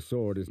 The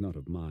sword is not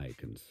of my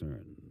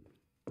concern.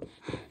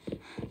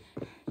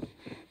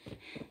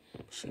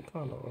 She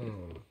kinda,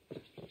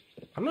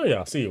 I know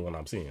y'all see it when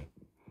I'm seeing.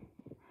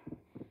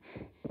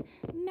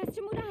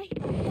 Master Murai, the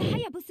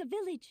Hayabusa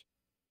village.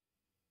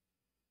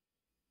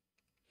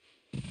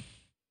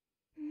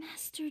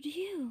 Mastered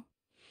you.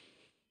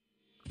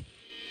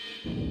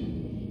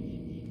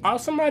 Oh,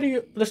 somebody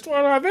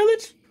destroying our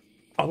village?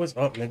 Oh, what's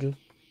up, nigga?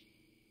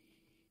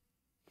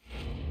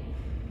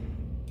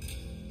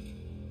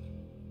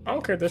 I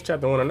don't care if this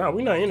chapter 1 or not.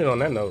 We not ending on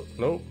that note.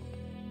 Nope.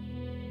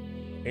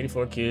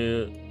 84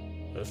 killed.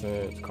 Listen,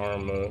 it's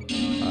karma.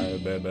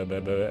 Alright, bet.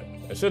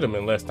 It should have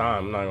been less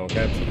time. I'm not gonna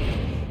catch you.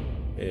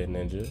 Yeah,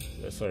 ninja.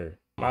 Yes, sir.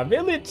 My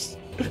village.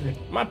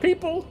 My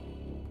people.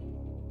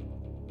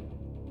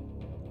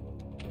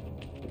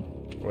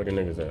 Where the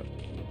niggas at?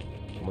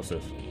 What's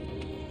this?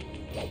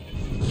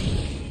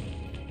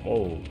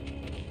 Oh.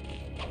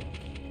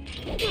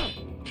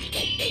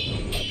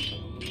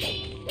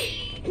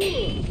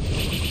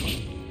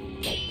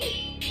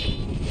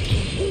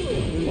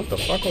 What the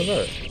fuck was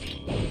that?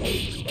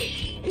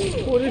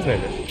 Who are these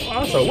niggas?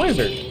 Oh, that's a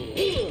wizard.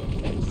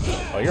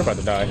 Oh, you're about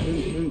to die.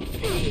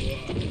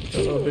 That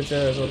little bitch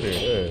ass up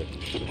here.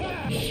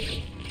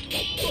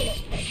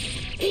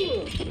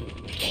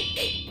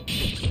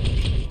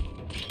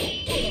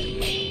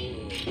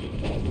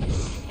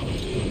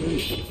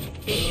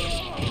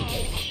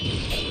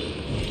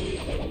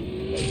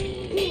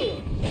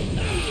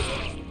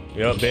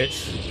 Yup, bitch.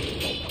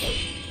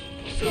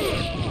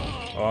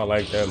 Oh, I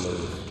like that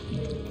move.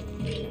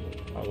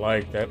 I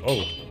like that.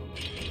 Oh.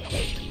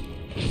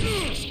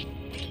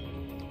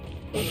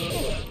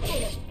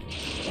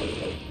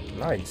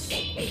 Nice.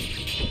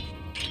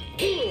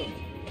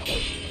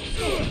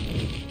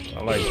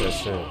 I like that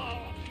shit.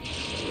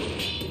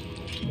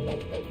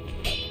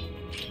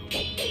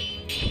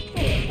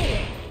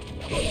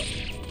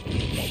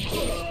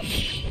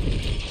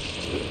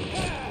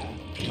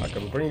 I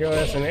can bring your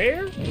ass in the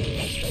air?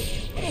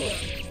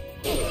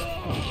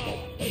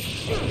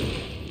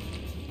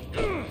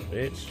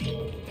 Bitch.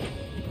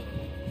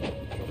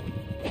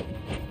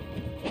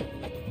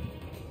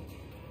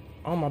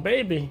 Oh, my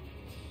baby.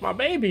 My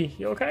baby.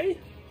 You okay?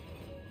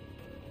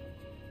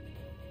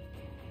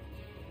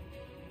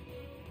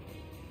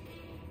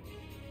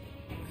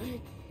 A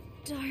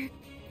dark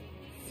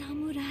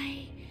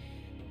samurai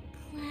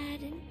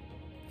clad in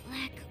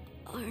black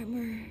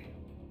armor.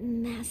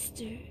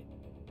 Master,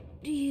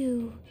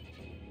 you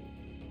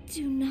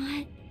do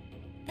not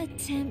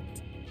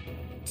attempt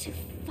to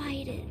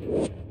fight it.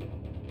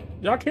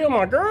 Y'all kill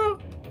my girl?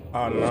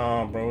 Oh,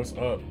 no, bro. It's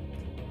up.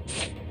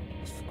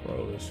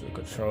 Scroll this shit.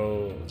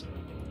 Control.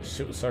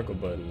 Shoot circle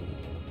button.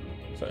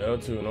 So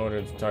L2 in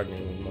order to target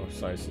more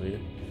precisely.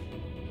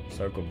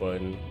 Circle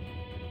button.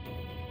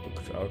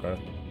 Okay.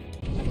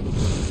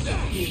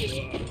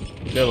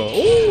 Kill him.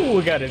 Ooh,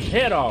 we got his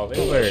head off.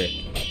 Everywhere.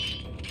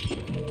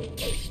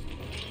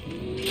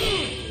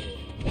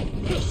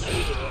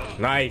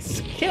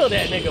 Nice. Kill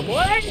that nigga,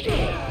 boy.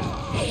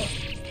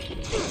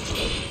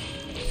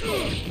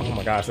 Oh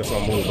my gosh, that's my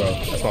move, bro.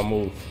 That's my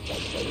move.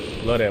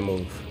 Love that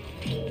move.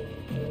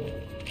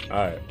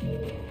 Alright.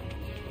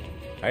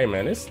 Hey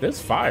man,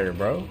 this fire,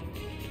 bro.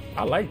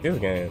 I like this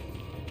game.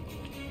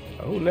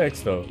 Who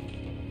next though?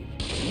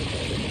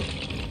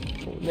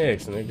 Who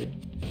next, nigga?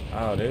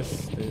 Oh,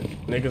 this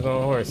niggas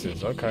on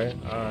horses. Okay,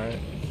 alright.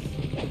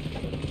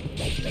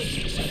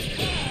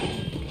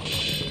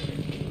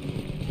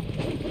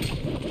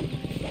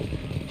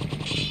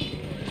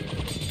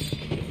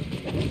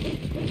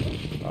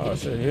 Oh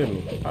shit, he hit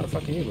me. How the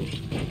fuck he hit me?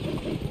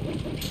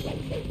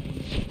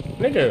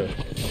 Nigga!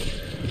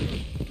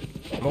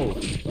 Move.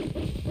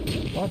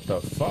 What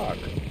the fuck?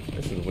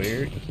 This is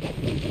weird.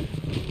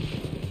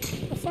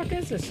 What the fuck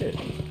is this shit?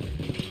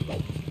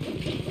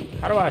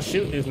 How do I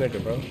shoot this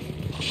nigga, bro?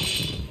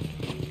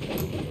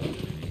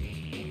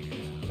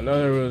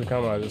 Another rule to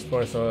come out. This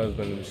poor soul has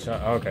been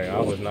shot. Okay, I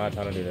was not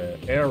trying to do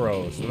that.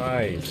 Arrows,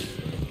 nice.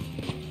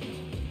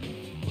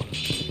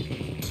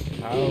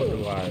 How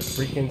do I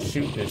freaking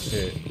shoot this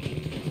shit?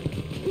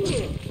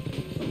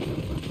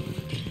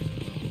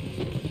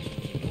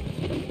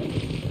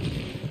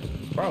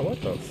 Bro,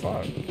 what the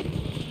fuck?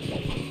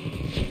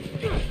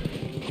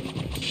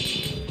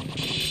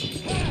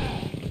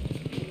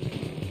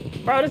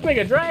 Bro, this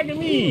nigga dragging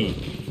me!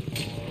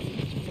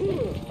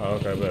 Oh,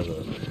 okay, baby.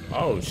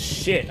 Oh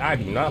shit, I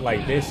do not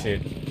like this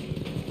shit.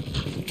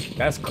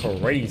 That's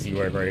crazy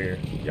work right here.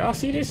 Y'all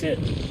see this shit?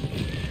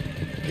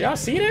 Y'all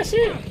see that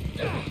shit?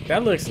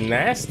 That looks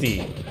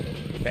nasty.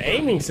 The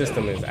aiming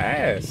system is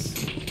ass.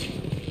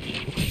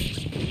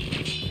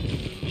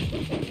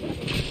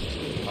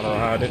 I don't know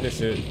how I did this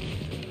shit.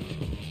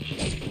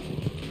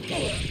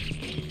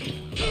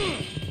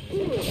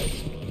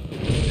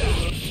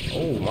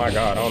 Oh my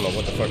god, I don't know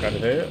what the fuck I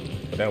did,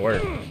 but that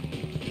worked.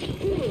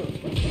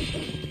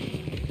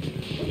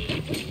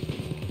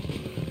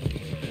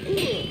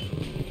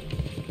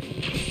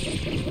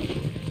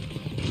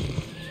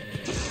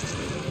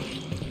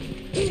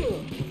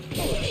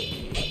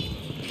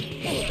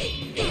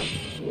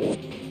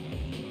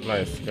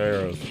 Nice,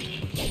 arrows.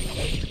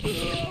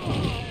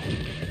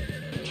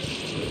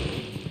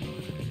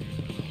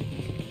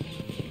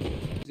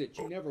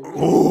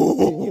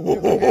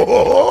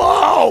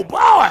 Oh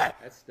boy!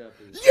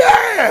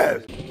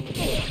 Yes!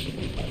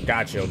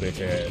 Got your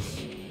bitch ass.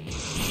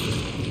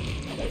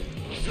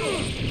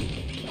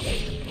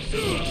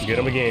 Get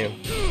him again.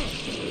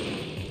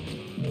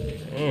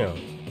 Damn.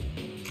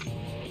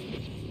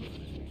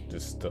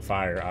 Just the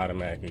fire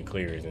automatically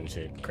clears and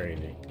shit.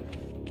 Crazy.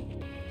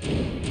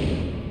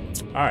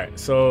 Alright,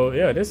 so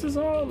yeah, this is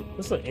an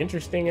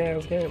interesting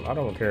ass game. I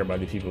don't care about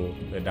the people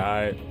that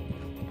died.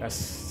 That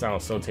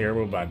sounds so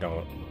terrible, but I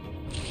don't.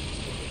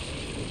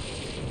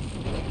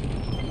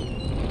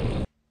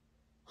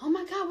 Oh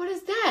my god, what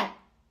is that?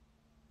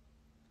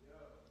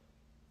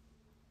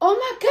 Oh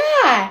my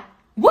god!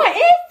 What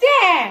is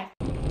that?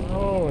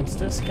 Oh, it's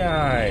this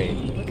guy.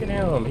 Look at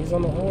him. He's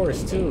on the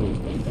horse too.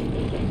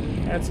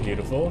 That's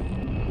beautiful.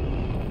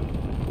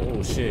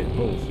 Oh shit,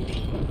 move.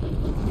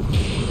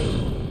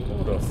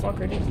 Who the fuck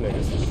are these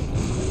niggas?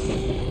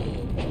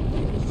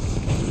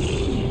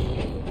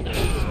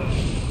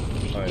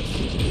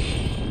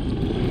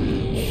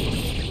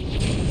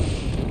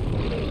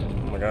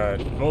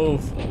 god.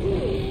 Move.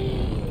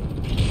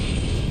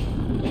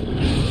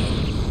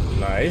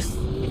 Nice.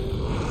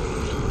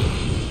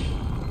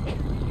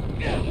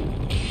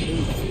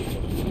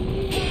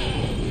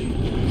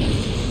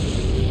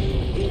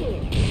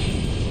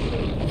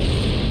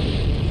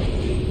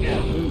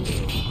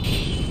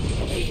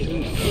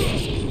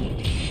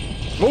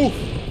 Move.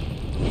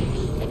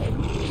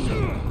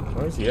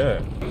 Where's he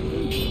at?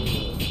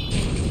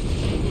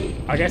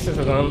 I guess it's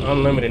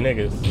unlimited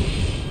niggas.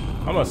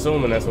 I'm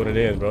assuming that's what it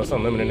is, bro. It's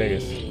unlimited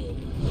niggas.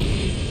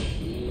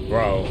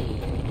 Bro.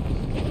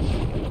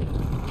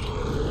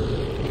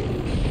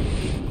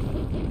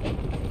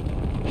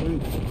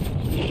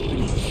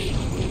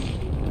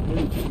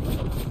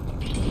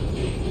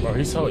 Bro,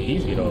 he's so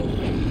easy though.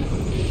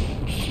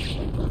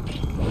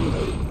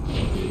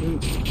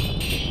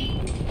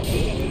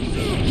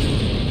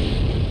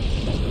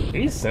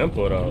 He's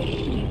simple though.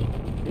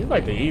 He's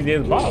like the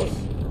easiest boss.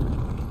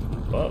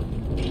 Fuck.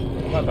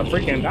 I'm about to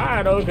freaking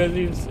die though, cause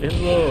his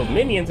little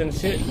minions and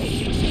shit.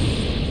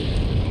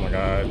 Oh my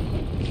god.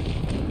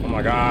 Oh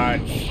my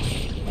god.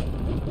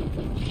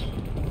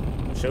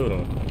 Shoot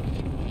him.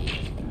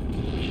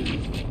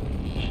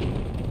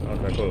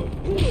 Okay, cool.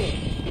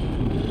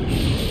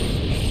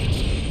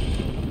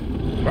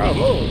 Bro,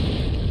 move.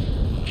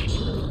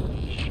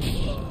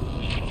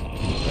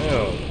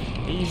 Damn.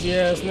 Easy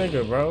ass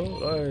nigga, bro.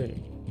 Like,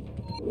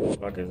 what the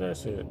fuck is that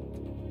shit?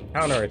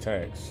 Counter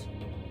attacks.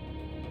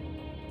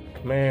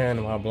 Man,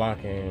 am I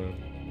blocking?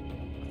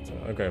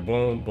 Okay,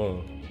 boom,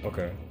 boom.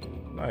 Okay,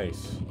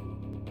 nice.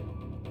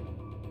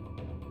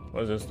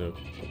 What does this do?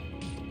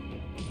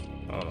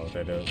 I don't know what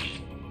that does.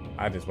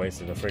 I just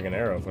wasted a freaking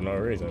arrow for no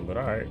reason, but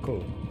alright,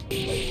 cool.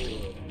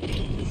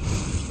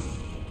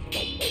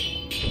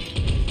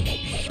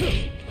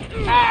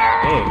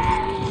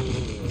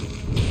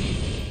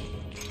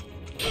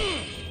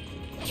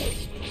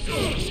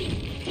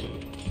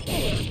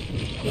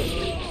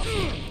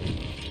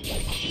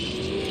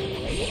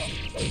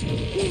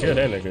 Kill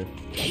that nigga.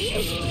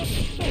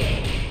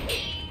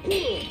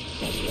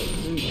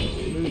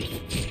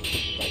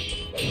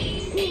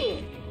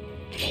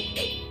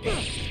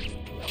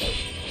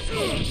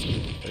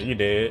 You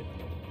dead.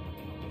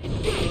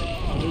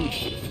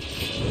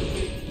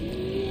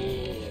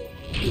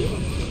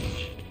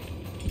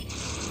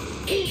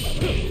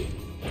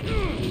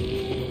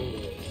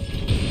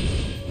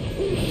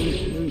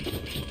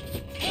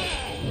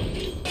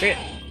 Shit.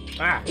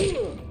 Ah.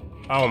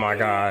 Oh my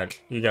god.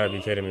 You gotta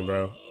be kidding me,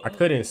 bro. I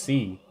couldn't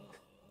see.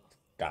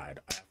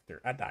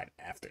 I died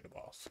after the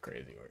boss.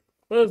 Crazy work.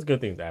 Well, it's good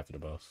things after the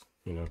boss,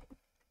 you know.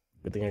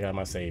 Good thing I got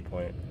my save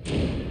point.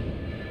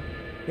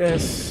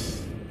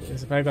 Yes.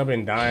 It's the fact I've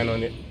been dying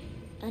on it.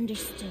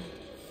 Understood.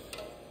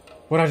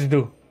 What did I just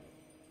do?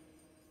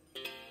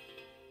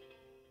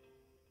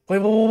 Wait,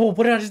 what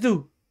did I just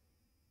do?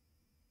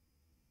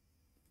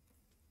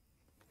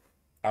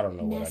 I don't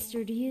know what Master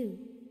Ryu.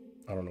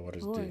 I don't know what I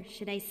just did. Or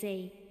should I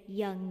say,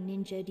 young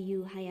Ninja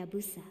Ryu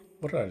Hayabusa.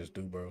 What did I just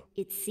do, bro?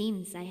 It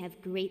seems I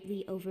have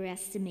greatly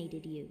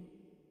overestimated you.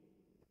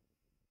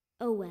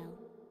 Oh well.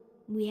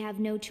 We have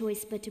no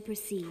choice but to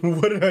proceed.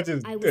 What did I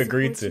just agree to? I will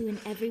support you in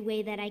every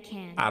way that I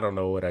can. I don't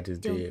know what I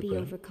just did. Don't be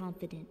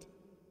overconfident.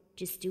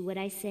 Just do what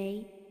I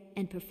say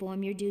and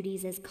perform your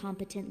duties as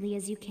competently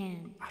as you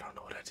can. I don't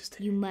know what I just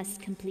did. You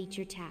must complete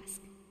your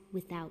task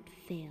without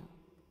fail.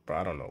 Bro,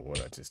 I don't know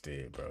what I just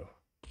did, bro.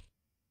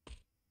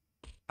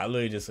 I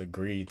literally just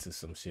agreed to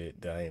some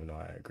shit that I didn't even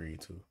know I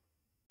agreed to.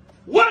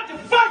 What the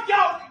fuck,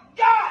 y'all?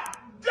 God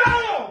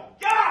damn!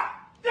 God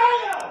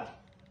damn!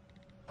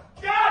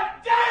 God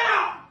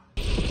damn!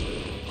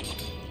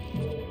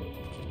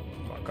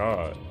 Oh my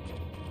god.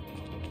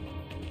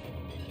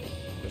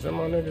 Is that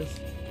my niggas?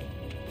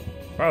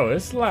 Bro,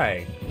 it's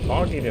like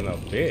foggy than a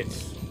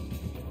bitch.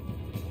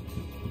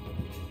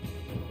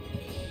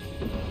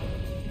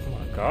 Oh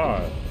my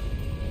god.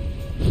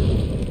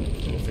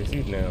 Fix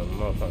these damn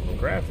motherfucking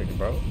graphics,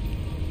 bro.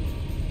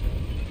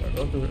 Can I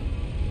go through it?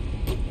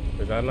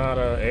 Is that not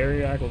an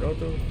area I can go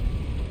through?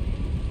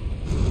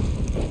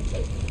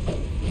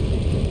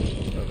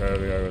 Okay,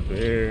 we gotta go through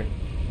here.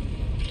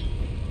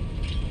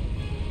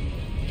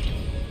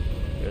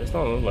 Yeah, this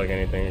don't look like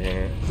anything in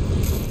here.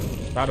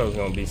 Thought it was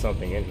gonna be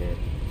something in here.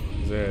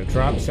 Is there a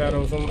drop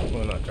shadow or something?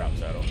 Well, not drop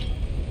shadow.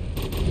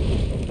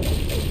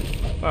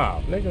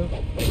 Ah, nigga.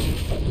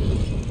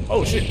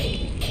 Oh shit.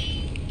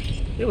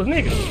 It was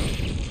niggas.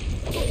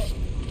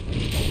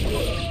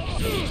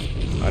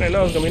 I didn't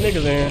know it was gonna be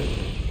niggas in here.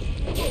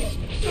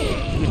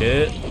 You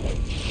dead.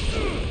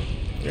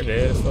 You're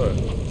dead as fuck.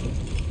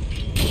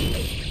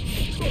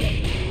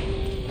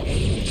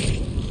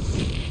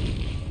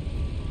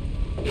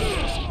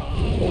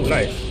 Oh,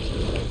 nice.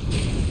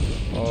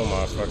 Oh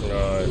my fucking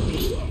god.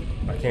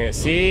 I can't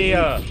see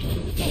ya.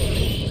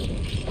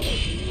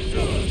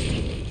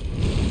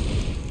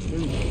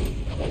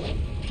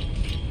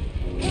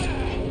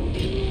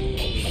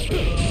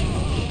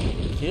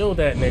 Kill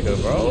that nigga,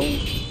 bro.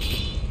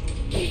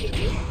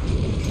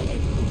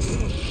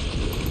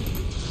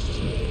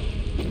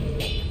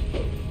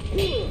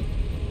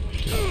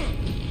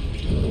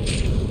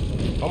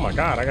 my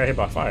god, I got hit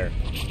by fire.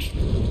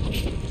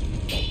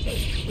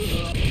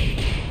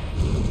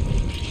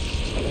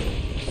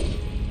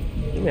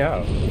 Get me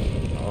out.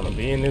 I wanna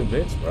be in this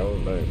bitch, bro.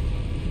 Like,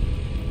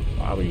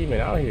 why are we even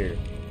out here?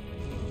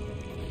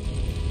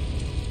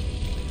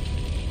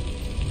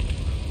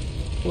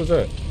 Who's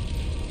that?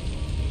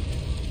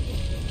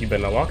 You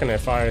better not walk in that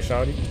fire,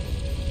 shawty.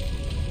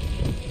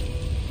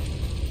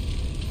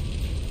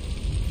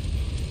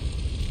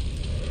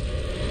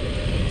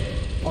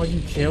 Oh, you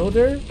killed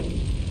her?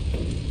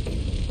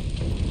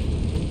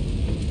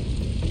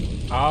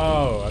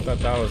 Oh, I thought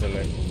that was in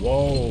there.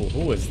 Whoa, who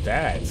was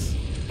that?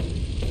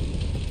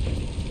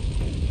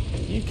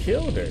 You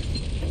killed her.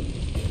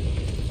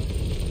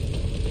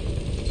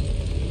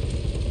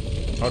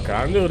 Okay,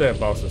 I knew that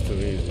boss was too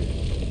easy.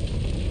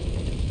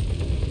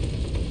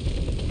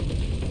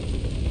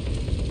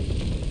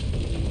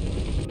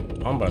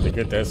 I'm about to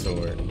get that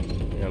sword.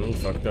 Yeah, I'm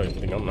fucked up. You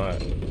think I'm not?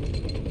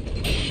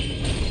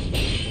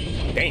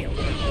 Damn.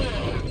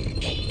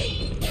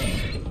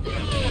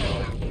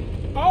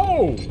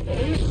 Oh!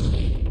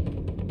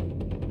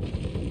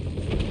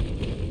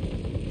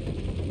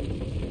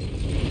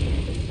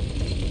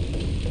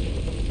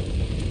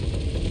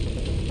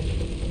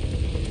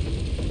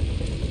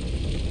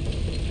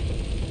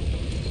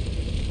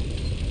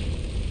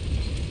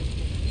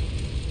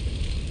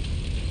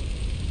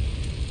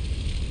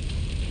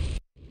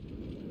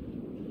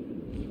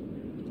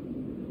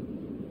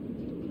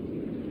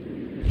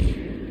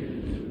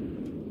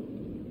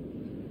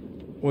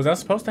 Was that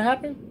supposed to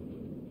happen?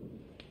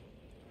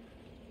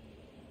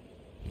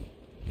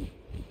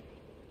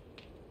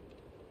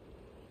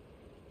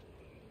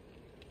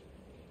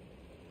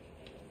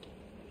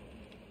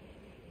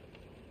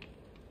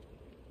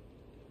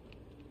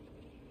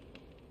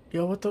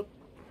 Yo, what the?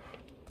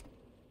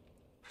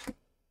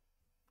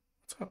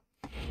 What's up?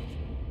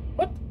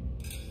 What?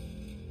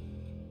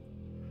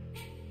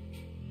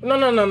 No,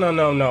 no, no, no,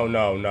 no, no,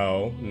 no,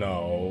 no,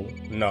 no,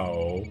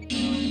 no,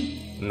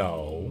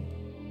 no.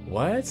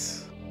 What?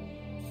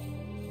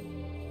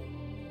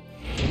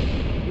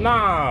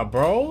 Nah,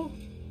 bro.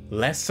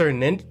 Lesser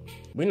ninja.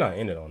 We not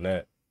ended on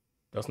that.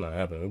 That's not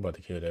happening. We about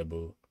to kill that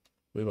boo.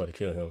 We about to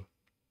kill him.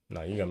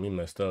 Nah, you got me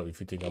messed up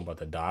if you think I'm about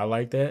to die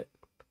like that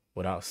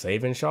without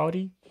saving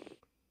shawty.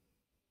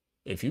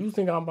 If you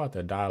think I'm about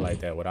to die like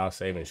that without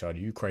saving shawty,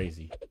 you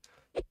crazy.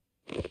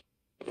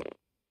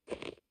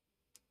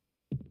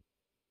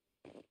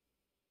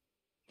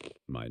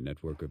 My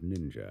network of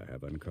ninja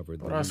have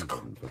uncovered the reason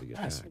for the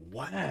attack. That's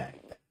whack.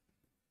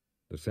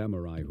 The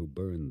samurai who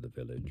burned the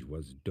village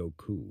was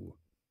Doku,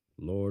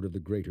 lord of the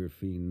greater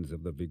fiends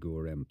of the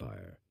Vigor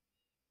Empire.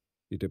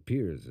 It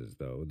appears as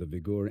though the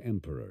Vigor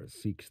Emperor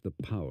seeks the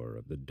power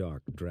of the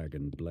dark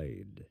dragon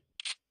blade.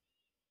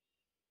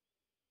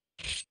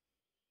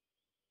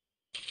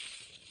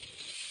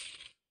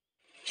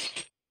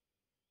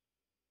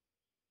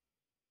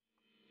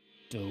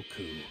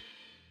 Doku.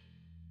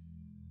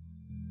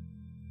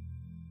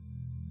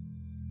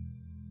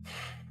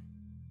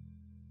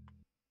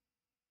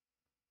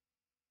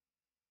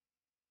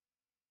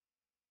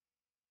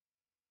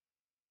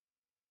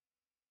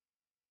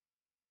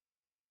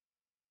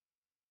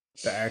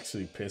 That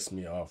actually pissed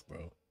me off,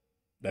 bro.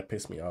 That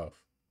pissed me off.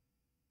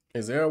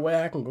 Is there a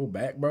way I can go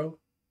back, bro?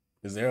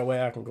 Is there a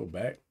way I can go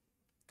back?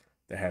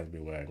 There has to be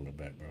a way I can go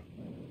back, bro.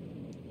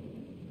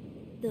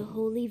 The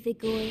Holy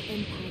Vigor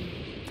Empire.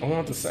 I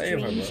want to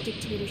save her, bro. Strange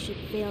dictatorship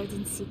failed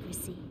in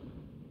secrecy.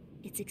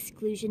 Its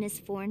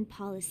exclusionist foreign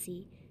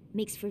policy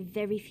makes for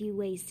very few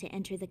ways to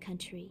enter the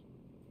country.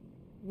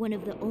 One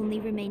of the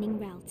only remaining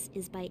routes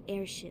is by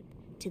airship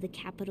to the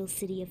capital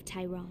city of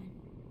Tehran.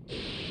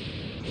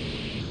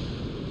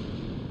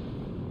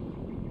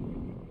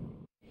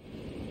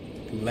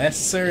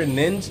 Lesser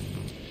ninja?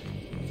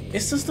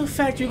 It's just the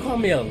fact you call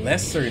me a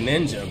lesser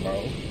ninja,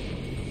 bro.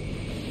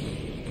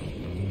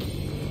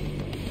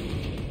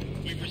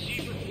 We've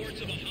received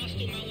reports of a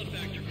hostile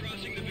malefactor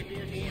crossing the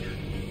Vigor border.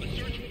 A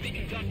search will be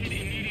conducted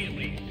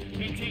immediately.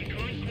 Maintain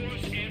current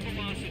course and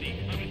velocity.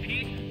 I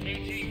repeat,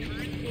 maintain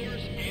current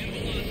course and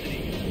velocity.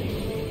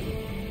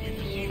 We've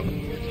received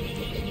reports of a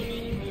hostile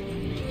malefactor.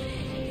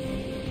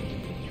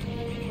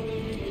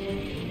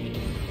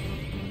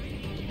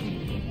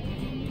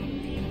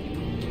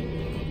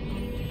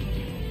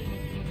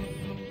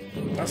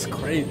 That's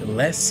crazy.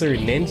 Lesser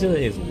ninja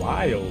is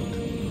wild.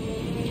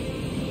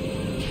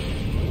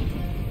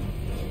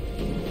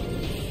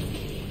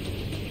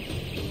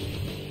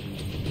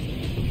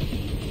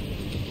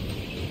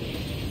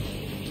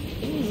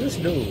 Who's this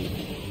dude?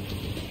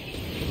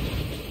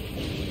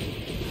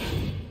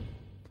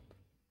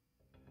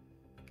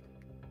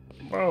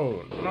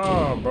 Bro,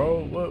 nah,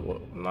 bro.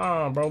 What?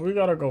 Nah, bro. We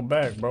gotta go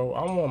back, bro.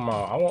 I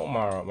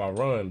want my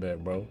run back,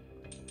 bro.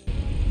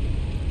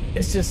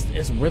 It's just,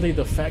 it's really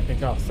the fact that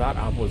y'all thought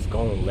I was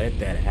gonna let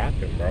that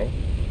happen, bro.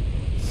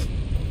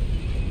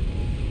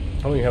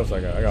 How many healths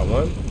I got? I got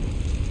one.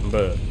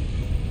 But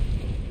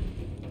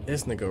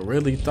this nigga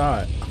really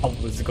thought I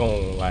was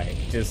gonna, like,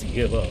 just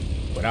give up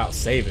without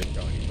saving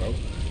Johnny, bro.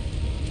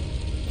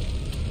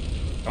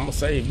 I'm gonna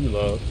save you,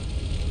 love.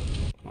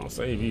 I'm gonna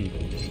save you.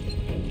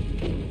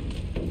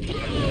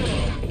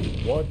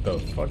 What the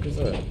fuck is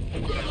that?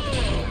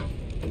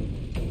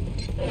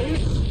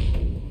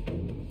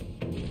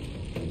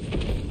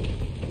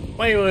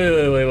 Wait.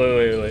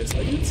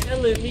 So you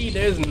telling me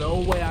there's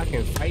no way I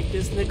can fight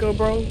this nigga,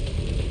 bro?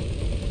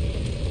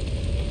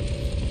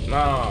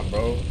 Nah,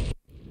 bro.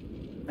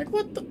 Like,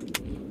 what the?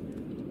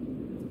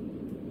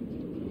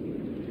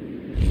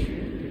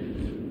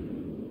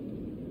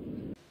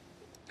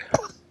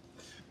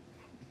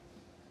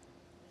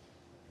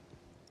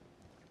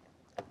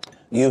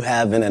 You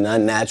having an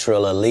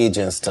unnatural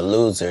allegiance to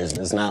losers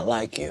is not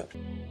like you.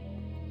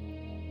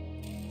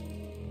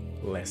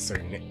 Lesser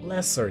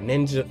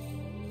ninja.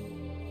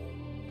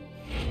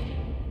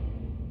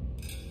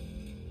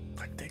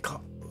 Like they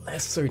call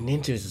lesser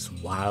ninjas is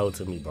wild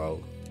to me,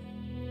 bro.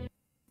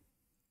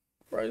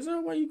 Bro, is there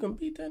a way you can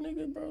beat that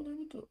nigga, bro? Like,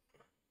 what the?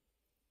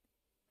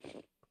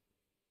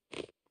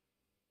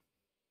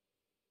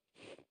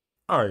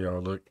 All right,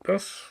 y'all. Look,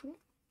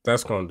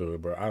 that's gonna do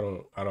it, bro. I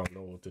don't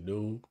know what to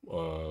do.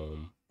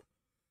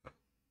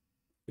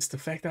 It's the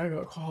fact that I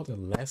got called a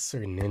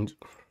lesser ninja.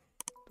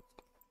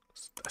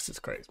 That's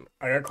just crazy, man.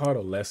 I got called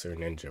a lesser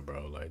ninja,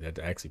 bro. Like, that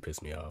actually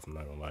pissed me off. I'm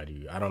not gonna lie to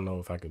you. I don't know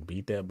if I can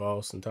beat that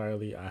boss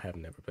entirely. I have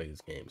never played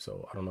this game,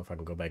 so I don't know if I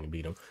can go back and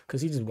beat him,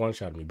 because he just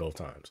one-shotted me both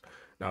times.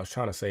 Now, I was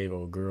trying to save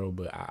old girl,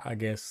 but I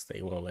guess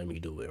they won't let me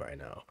do it right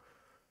now.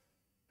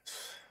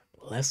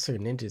 Lesser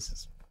ninjas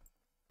is...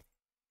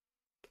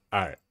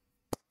 Alright.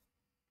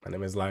 My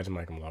name is Elijah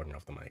Mike. I'm logging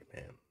off the mic,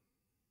 man.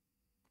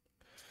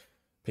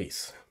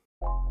 Peace.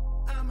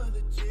 I'm a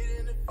legit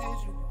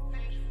individual.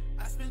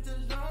 I spent a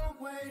long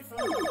way from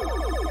you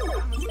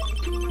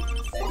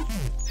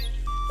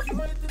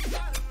at the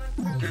bottom like